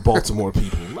wrong with Baltimore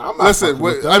people. Listen,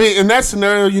 I mean, in that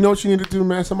scenario, you know what you need to do,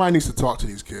 man? Somebody needs to talk to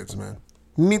these kids, man.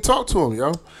 You need to talk to them,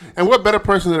 yo. And what better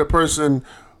person than a person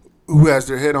who has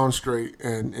their head on straight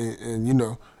and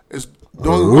is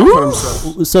doing good for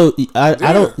themselves. So I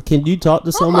don't. Can you talk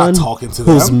to someone talking to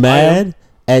who's them. mad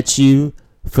at you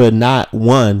for not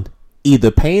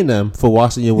either paying them for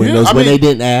washing your windows when they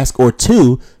didn't ask, or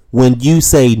two, when you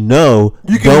say no,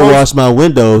 don't wash my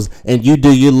windows, and you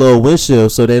do your little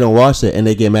windshield so they don't wash it and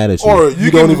they get mad at you, or you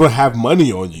don't even have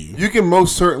money on you. You can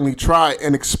most certainly try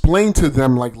and explain to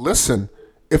them, like, listen,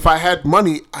 if I had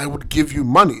money, I would give you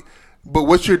money. But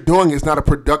what you're doing is not a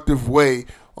productive way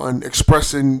on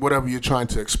expressing whatever you're trying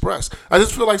to express. I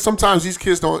just feel like sometimes these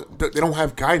kids don't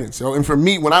have guidance, yo. And for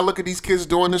me, when I look at these kids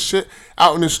doing this shit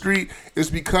out in the street, it's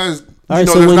because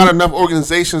there's not enough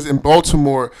organizations in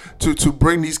Baltimore to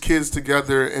bring these kids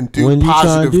together and do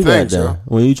positive things.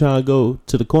 When you trying to go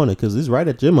to the corner, because it's right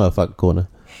at your motherfucking corner.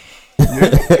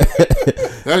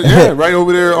 Right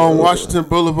over there on Washington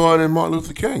Boulevard and Martin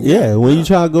Luther King. Yeah, when you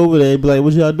try to go over there, be like,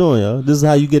 what y'all doing, yo? This is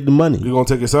how you get the money. You gonna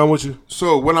take your son with you?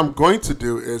 So what I'm going to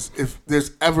do is, if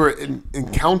there's ever an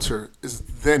encounter, is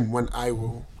then when I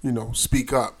will,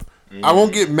 speak up. I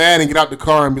won't get mad and get out the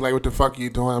car and be like, what the fuck are you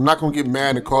doing? I'm not going to get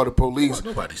mad and call the police.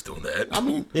 Well, nobody's doing that. I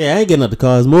mean... Yeah, I ain't getting out the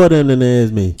car. It's more than there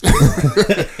is me.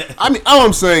 I mean, all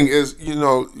I'm saying is,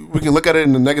 we can look at it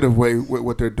in a negative way with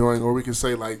what they're doing, or we can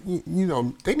say, like,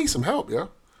 they need some help, yeah?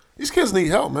 These kids need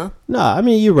help, man. Nah, I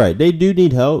mean, you're right. They do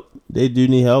need help.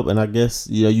 And I guess,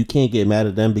 you can't get mad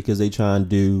at them because they try and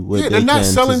do what they can to survive. They're not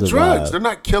selling drugs. They're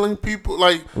not killing people.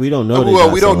 Like, we don't know.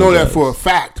 Well, we don't know that for a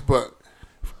fact, but...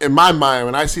 in my mind,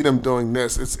 when I see them doing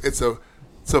this, it's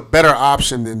a better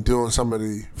option than doing some of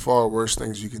the far worse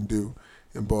things you can do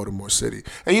in Baltimore City.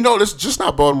 And it's just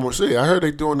not Baltimore City. I heard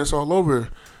they're doing this all over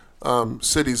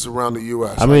cities around the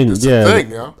U.S. I mean, it's a thing,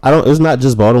 yeah. It's not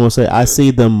just Baltimore City. I see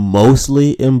them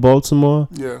mostly in Baltimore.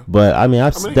 Yeah. But I've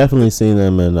definitely seen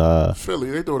them in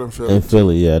Philly. They do it in Philly. In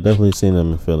Philly, yeah, definitely seen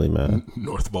them in Philly, man.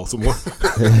 North Baltimore.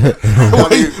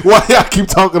 Why y'all keep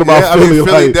talking about Philly? Philly?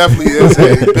 Philly definitely is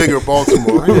a bigger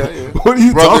Baltimore. Yeah. What are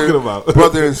you talking about?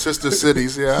 Brother and sister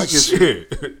cities. Yeah, I get you.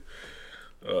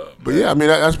 But yeah, I mean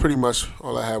that's pretty much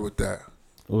all I have with that.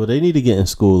 Well, they need to get in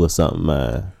school or something,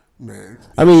 man. Man,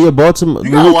 I mean, Baltimore.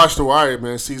 You gotta watch The Wire,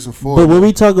 man. Season 4. But when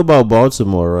we talk about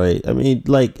Baltimore, right? I mean,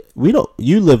 like we don't.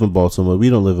 You live in Baltimore.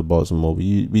 We don't live in Baltimore.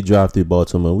 We drive through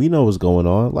Baltimore. We know what's going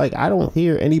on. Like I don't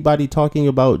hear anybody talking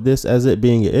about this as it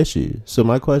being an issue. So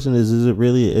my question is it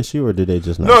really an issue, or did they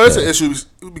just not? No, it's an issue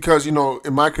because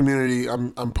in my community,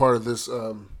 I'm part of this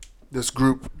this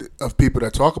group of people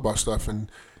that talk about stuff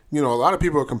and. A lot of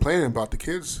people are complaining about the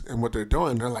kids and what they're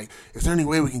doing. They're like, is there any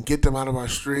way we can get them out of our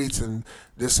streets and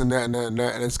this and that and that and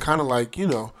that? And it's kind of like,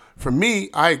 for me,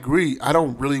 I agree. I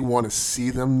don't really want to see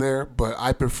them there, but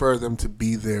I prefer them to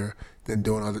be there than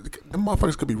doing other. Them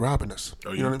motherfuckers could be robbing us.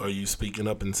 Are you speaking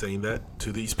up and saying that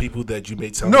to these people that you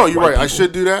made sound? No, like you're right. people? I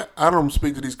should do that. I don't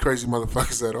speak to these crazy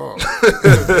motherfuckers at all.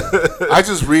 I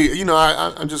just read.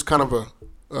 I'm just kind of a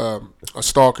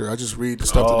stalker. I just read the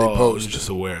stuff that they post. You're just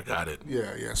aware. Got it.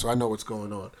 Yeah. So I know what's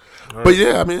going on. Right. But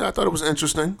yeah, I mean, I thought it was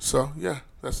interesting. So yeah,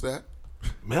 that's that.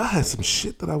 Man, I had some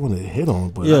shit that I wanted to hit on,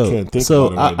 but I can't think so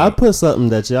about it right now. I put something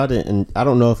that y'all didn't. I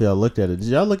don't know if y'all looked at it. Did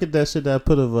y'all look at that shit that I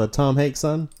put of Tom Hanks'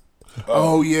 son?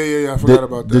 Oh yeah. I forgot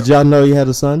about that. Did y'all know he had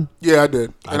a son? Yeah, I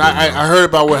did, and I heard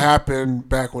about what happened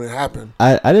back when it happened.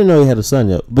 I didn't know he had a son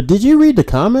yet. But did you read the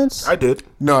comments? I did.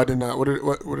 No, I did not. What did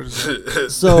it say?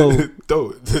 So the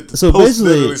post basically,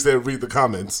 literally said read the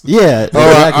comments. yeah.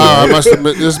 Oh,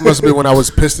 Exactly. this must have been when I was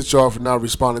pissed at y'all for not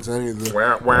responding to any of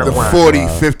the 40,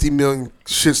 50 million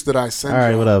shits that I sent. All right,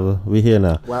 y'all. whatever. We here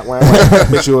now.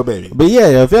 Make sure a baby. But yeah,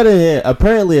 if y'all didn't hear,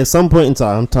 apparently at some point in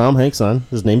time, Tom Hanks' son,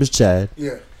 his name is Chad,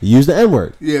 Yeah, used the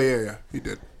N-word. yeah. He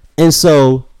did. And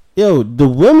so, the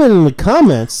women in the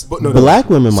comments, black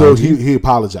women, So mind you. he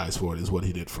apologized for it. Is what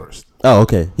he did first. Oh,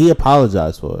 okay. He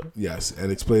apologized for it. Yes,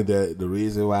 and explained that the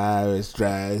reason why it's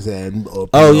drugs and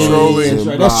Trolling.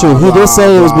 That's true. He did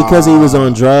say it was because he was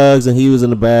on drugs and he was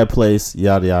in a bad place.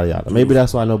 Yada yada yada. Maybe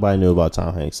that's why nobody knew about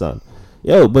Tom Hanks' son.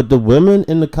 But the women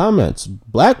in the comments,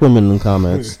 black women in the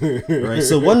comments, right?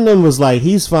 So one of them was like,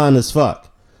 "He's fine as fuck.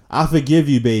 I forgive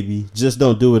you, baby. Just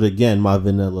don't do it again, my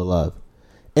vanilla love."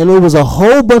 And it was a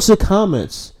whole bunch of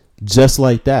comments just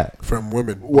like that From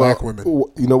women, black women.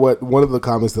 You know what? One of the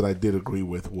comments that I did agree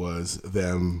with was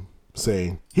them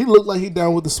saying he looked like he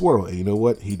down with the swirl, and you know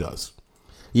what? He does.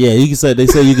 Yeah, you can say they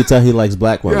say you can tell he likes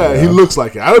black women. Yeah, he looks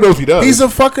like it. I don't know if he does. He's a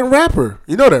fucking rapper.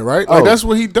 You know that, right? Like that's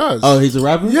what he does. Oh, he's a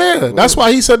rapper. Yeah, that's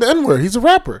why he said the N-word. He's a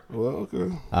rapper. Well,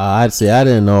 okay. I'd say I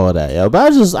didn't know all that, yo.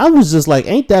 But I was just like,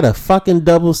 ain't that a fucking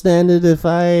double standard if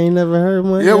I ain't never heard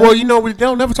one? Yeah, yo? well, we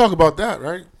don't never talk about that,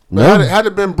 right? No. But had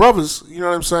it been brothers, you know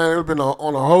what I'm saying? It would have been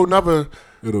on a whole nother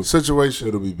situation.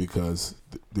 It'll be because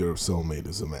their soulmate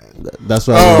is a man. That's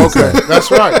what Oh, okay. That's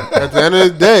right. At the end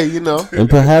of the day, And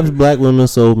perhaps black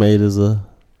women's soulmate is a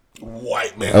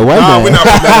White man. A white man. We're not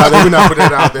putting that out there. We're not putting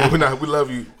that out there. We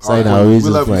love you. Say Our no, queen. we We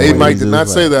just love you. playing. Hey, Mike We did just not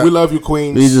say playing. that. We love you,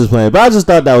 queens. We just playing. But I just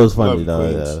thought that was funny, Love you,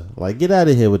 though. Queens. Yeah. Like, get out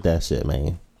of here with that shit,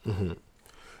 man.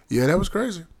 Yeah, that was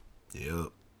crazy. Yeah.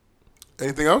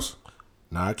 Anything else?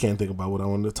 Nah, I can't think about what I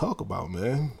wanted to talk about,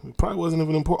 man. It probably wasn't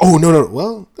even important. Oh, no.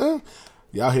 Well,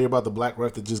 y'all hear about the black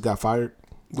ref that just got fired?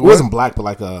 It wasn't black, but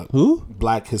like a Who?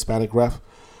 black Hispanic ref.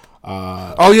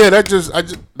 Oh yeah, that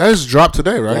just dropped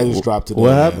today, right? That just dropped today.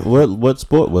 What happened? What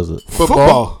sport was it?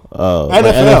 Football. Oh,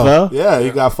 NFL. Yeah, he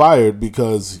got fired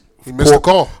because He missed a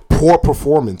call. Poor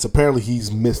performance. Apparently,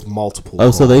 he's missed multiple. Oh,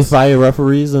 so they calls. fire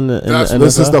referees in the That's- NFL?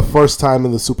 This is the first time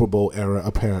in the Super Bowl era,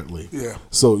 apparently. Yeah.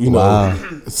 So you Wow. know,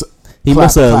 He clap,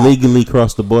 must have clap. illegally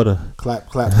crossed the border.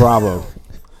 clap, bravo.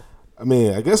 I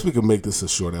mean, I guess we could make this a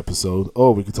short episode,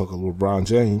 or we could talk a little LeBron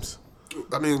James.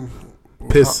 I mean,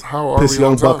 Piss, how are piss we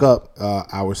young on time? buck up.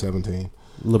 Hour 17.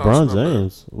 LeBron not bad.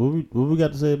 James. What we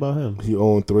got to say about him? He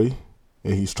 0-3,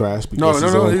 and he's trash because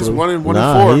No, he's he's 0-3. one and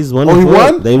Nah, 4. he's one. Oh, and he four.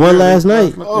 won? They won last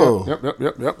night. Oh.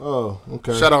 Yep. Oh,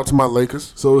 okay. Shout out to my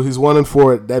Lakers. So he's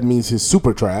 1-4. That means he's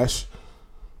super trash.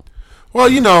 Well,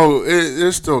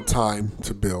 there's still time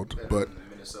to build, but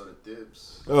Minnesota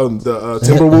Dibs. The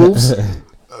Timberwolves.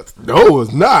 No,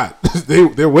 it's not.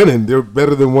 They're winning. They're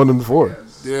better than 1-4.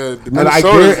 yeah, the And I,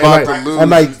 Minnesota's about guarantee, to lose.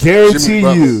 and I guarantee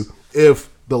Jimmy you, Butler. if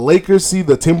the Lakers see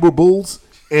the Timberwolves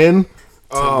in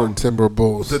Timber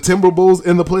Bulls. the Timberwolves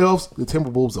in the playoffs, the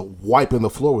Timberwolves are wiping the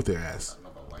floor with their ass.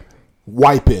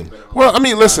 Wiping. Well, I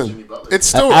mean, listen, it's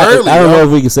still I early. don't know yo.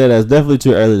 if we can say that. It's definitely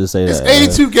too early to say It's that.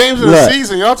 82 games in the Look,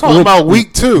 season. Y'all talking look, about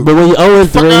week 2. But when you're 0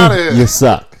 Fuck outta here. 3, you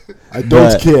suck. I don't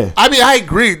But- care. I mean, I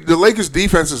agree. The Lakers'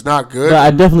 defense is not good. But I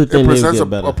definitely think it they presents get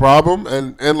better. a problem,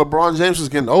 and LeBron James is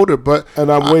getting older. But And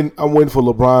I'm waiting for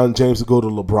LeBron James to go to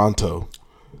LeBronto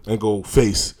and go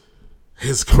face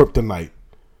his kryptonite,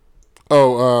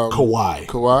 Kawhi.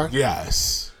 Kawhi.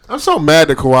 Yes. I'm so mad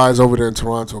that Kawhi is over there in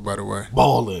Toronto. By the way,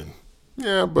 Balling.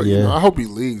 yeah, but Yeah. I hope he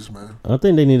leaves, man. I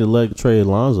think they need to let Trey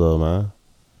Lonzo, man.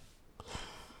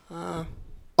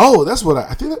 Oh, that's what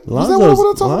I think. Was that what I'm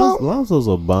talking about? Lonzo's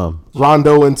a bum.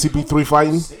 Rondo and CP3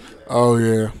 fighting. Oh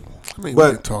yeah, I mean, we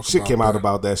can But talk shit came out that.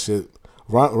 about that shit.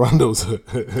 Rondo's.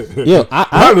 Yeah,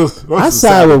 Rondo's I a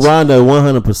side with savage. Rondo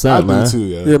 100%, I man. do too,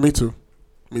 yeah. Yeah, me too.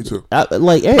 Me too.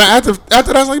 Like, hey, But after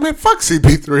that, I was like, man, fuck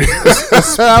CP3.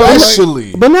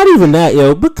 Especially, but not even that,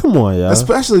 yo. But come on, yo.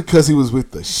 especially because he was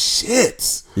with the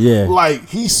shits. Yeah. Like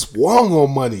he swung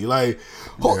on money. Like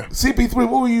Yeah. CP3,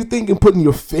 what were you thinking? Putting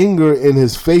your finger in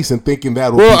his face and thinking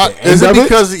that would Well, be the end is it of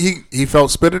because he felt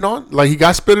spitted on? Like he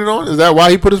got spitted on? Is that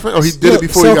why he put his finger? Or he did it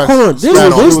before he got hold on.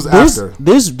 spat on? It was after.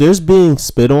 There's being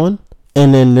spit on,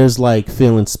 and then there's like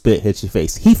feeling spit hit your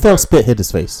face. He felt spit hit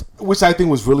his face. Which I think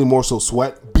was really more so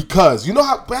sweat because you know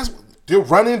how they're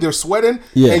running, they're sweating,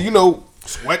 Yeah. and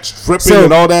sweat dripping So-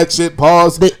 and all that shit.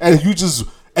 Pause, They- and you just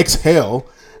exhale,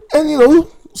 and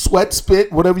sweat,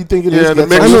 spit, whatever you think it is. Yeah, the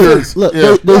gets on I mixture. your mean, face. look,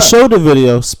 Yeah. they showed the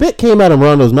video. Spit came out of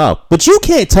Rondo's mouth, but you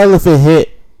can't tell if it hit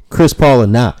Chris Paul or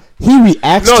not. he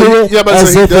reacts to it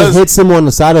as if it hits him on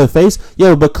the side of the face.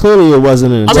 Yo, but clearly it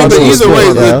wasn't an intentional. I mean, but either way,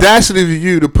 spit, the audacity of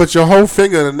you to put your whole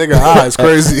finger in a nigga's eye is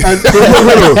crazy.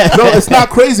 No, it's not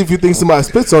crazy if you think somebody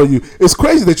spits on you. It's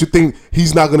crazy that you think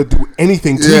he's not going to do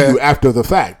anything to you after the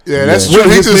fact. Yeah, that's true.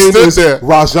 He just stood there.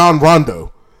 Rajon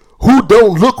Rondo, who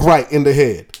don't look right in the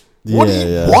head.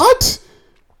 What?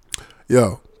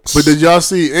 Yo, but did y'all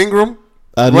see Ingram?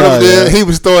 I know, he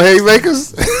was throwing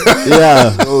haymakers.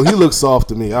 Yeah, oh, he looks soft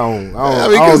to me. I don't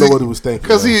know what he was thinking.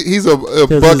 Because he's a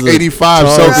buck 85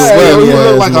 soaking wet. He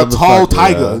look like a tall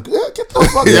tiger. Get the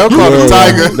fuck out. Call him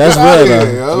Tiger. That's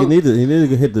real. He need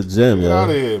to hit the gym, yo.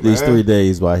 Here, these 3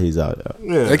 days while he's out.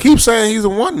 Yeah. They keep saying he's a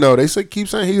one though. They keep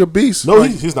saying he's a beast. No,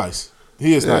 he's nice.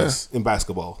 He is nice in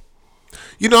basketball.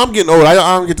 You know, I'm getting old. I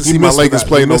don't get to see my Lakers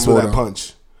play no more. That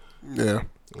punch. Yeah,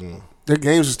 their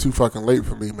games is too fucking late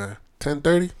for me, man.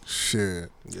 10:30? Shit.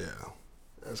 Yeah.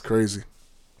 That's crazy.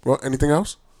 Well, anything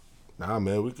else? Nah,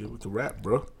 man, we can rap,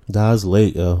 bro. Nah, it's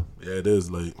late, yo. Yeah, it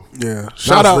is late. Yeah.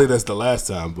 Shout out. That's the last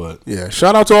time, but. Yeah,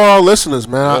 shout out to all our listeners,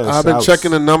 man. Yeah, I've been checking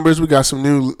the numbers. We got some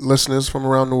new listeners from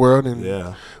around the world.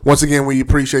 And once again, we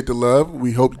appreciate the love.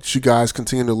 We hope that you guys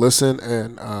continue to listen.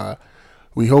 And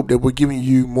we hope that we're giving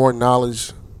you more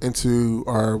knowledge into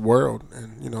our world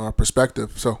and, our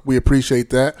perspective. So we appreciate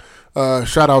that.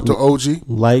 Shout out to OG.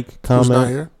 Like, comment. Who's not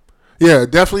here. Yeah,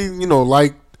 definitely,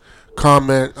 like,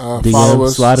 comment, DM, follow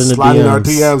us. Slide in our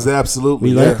DMs, absolutely.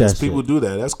 We like that people shit. do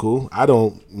that. That's cool. I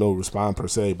don't respond per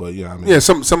se, but I mean. Yeah,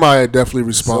 somebody definitely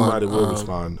respond. Somebody will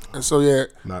respond. And so,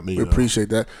 not me. We appreciate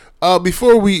that.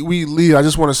 Before we leave, I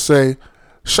just want to say,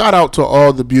 shout out to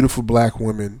all the beautiful black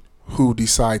women who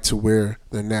decide to wear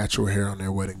their natural hair on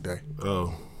their wedding day.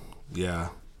 Oh, yeah.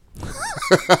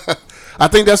 I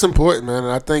think that's important, man.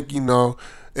 And I think,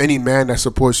 any man that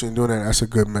supports you in doing that, that's a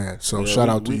good man. So shout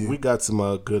out to you. We got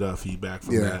some good feedback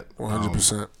from that.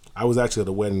 100%. I was actually at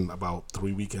a wedding about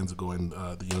 3 weekends ago, and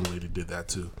the young lady did that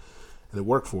too. And it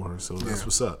worked for her, so that's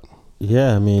what's up.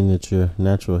 Yeah, I mean, it's your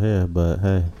natural hair, but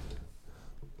hey.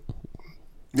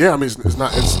 Yeah, I mean,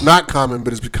 it's not common,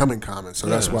 but it's becoming common. So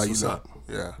that's why up.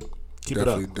 Yeah. Keep it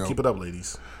up. Dope. Keep it up,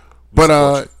 ladies.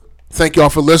 But thank y'all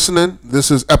for listening. This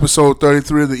is episode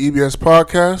 33 of the EBS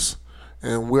podcast,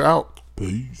 and we're out.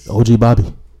 Peace. OG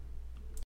Bobby.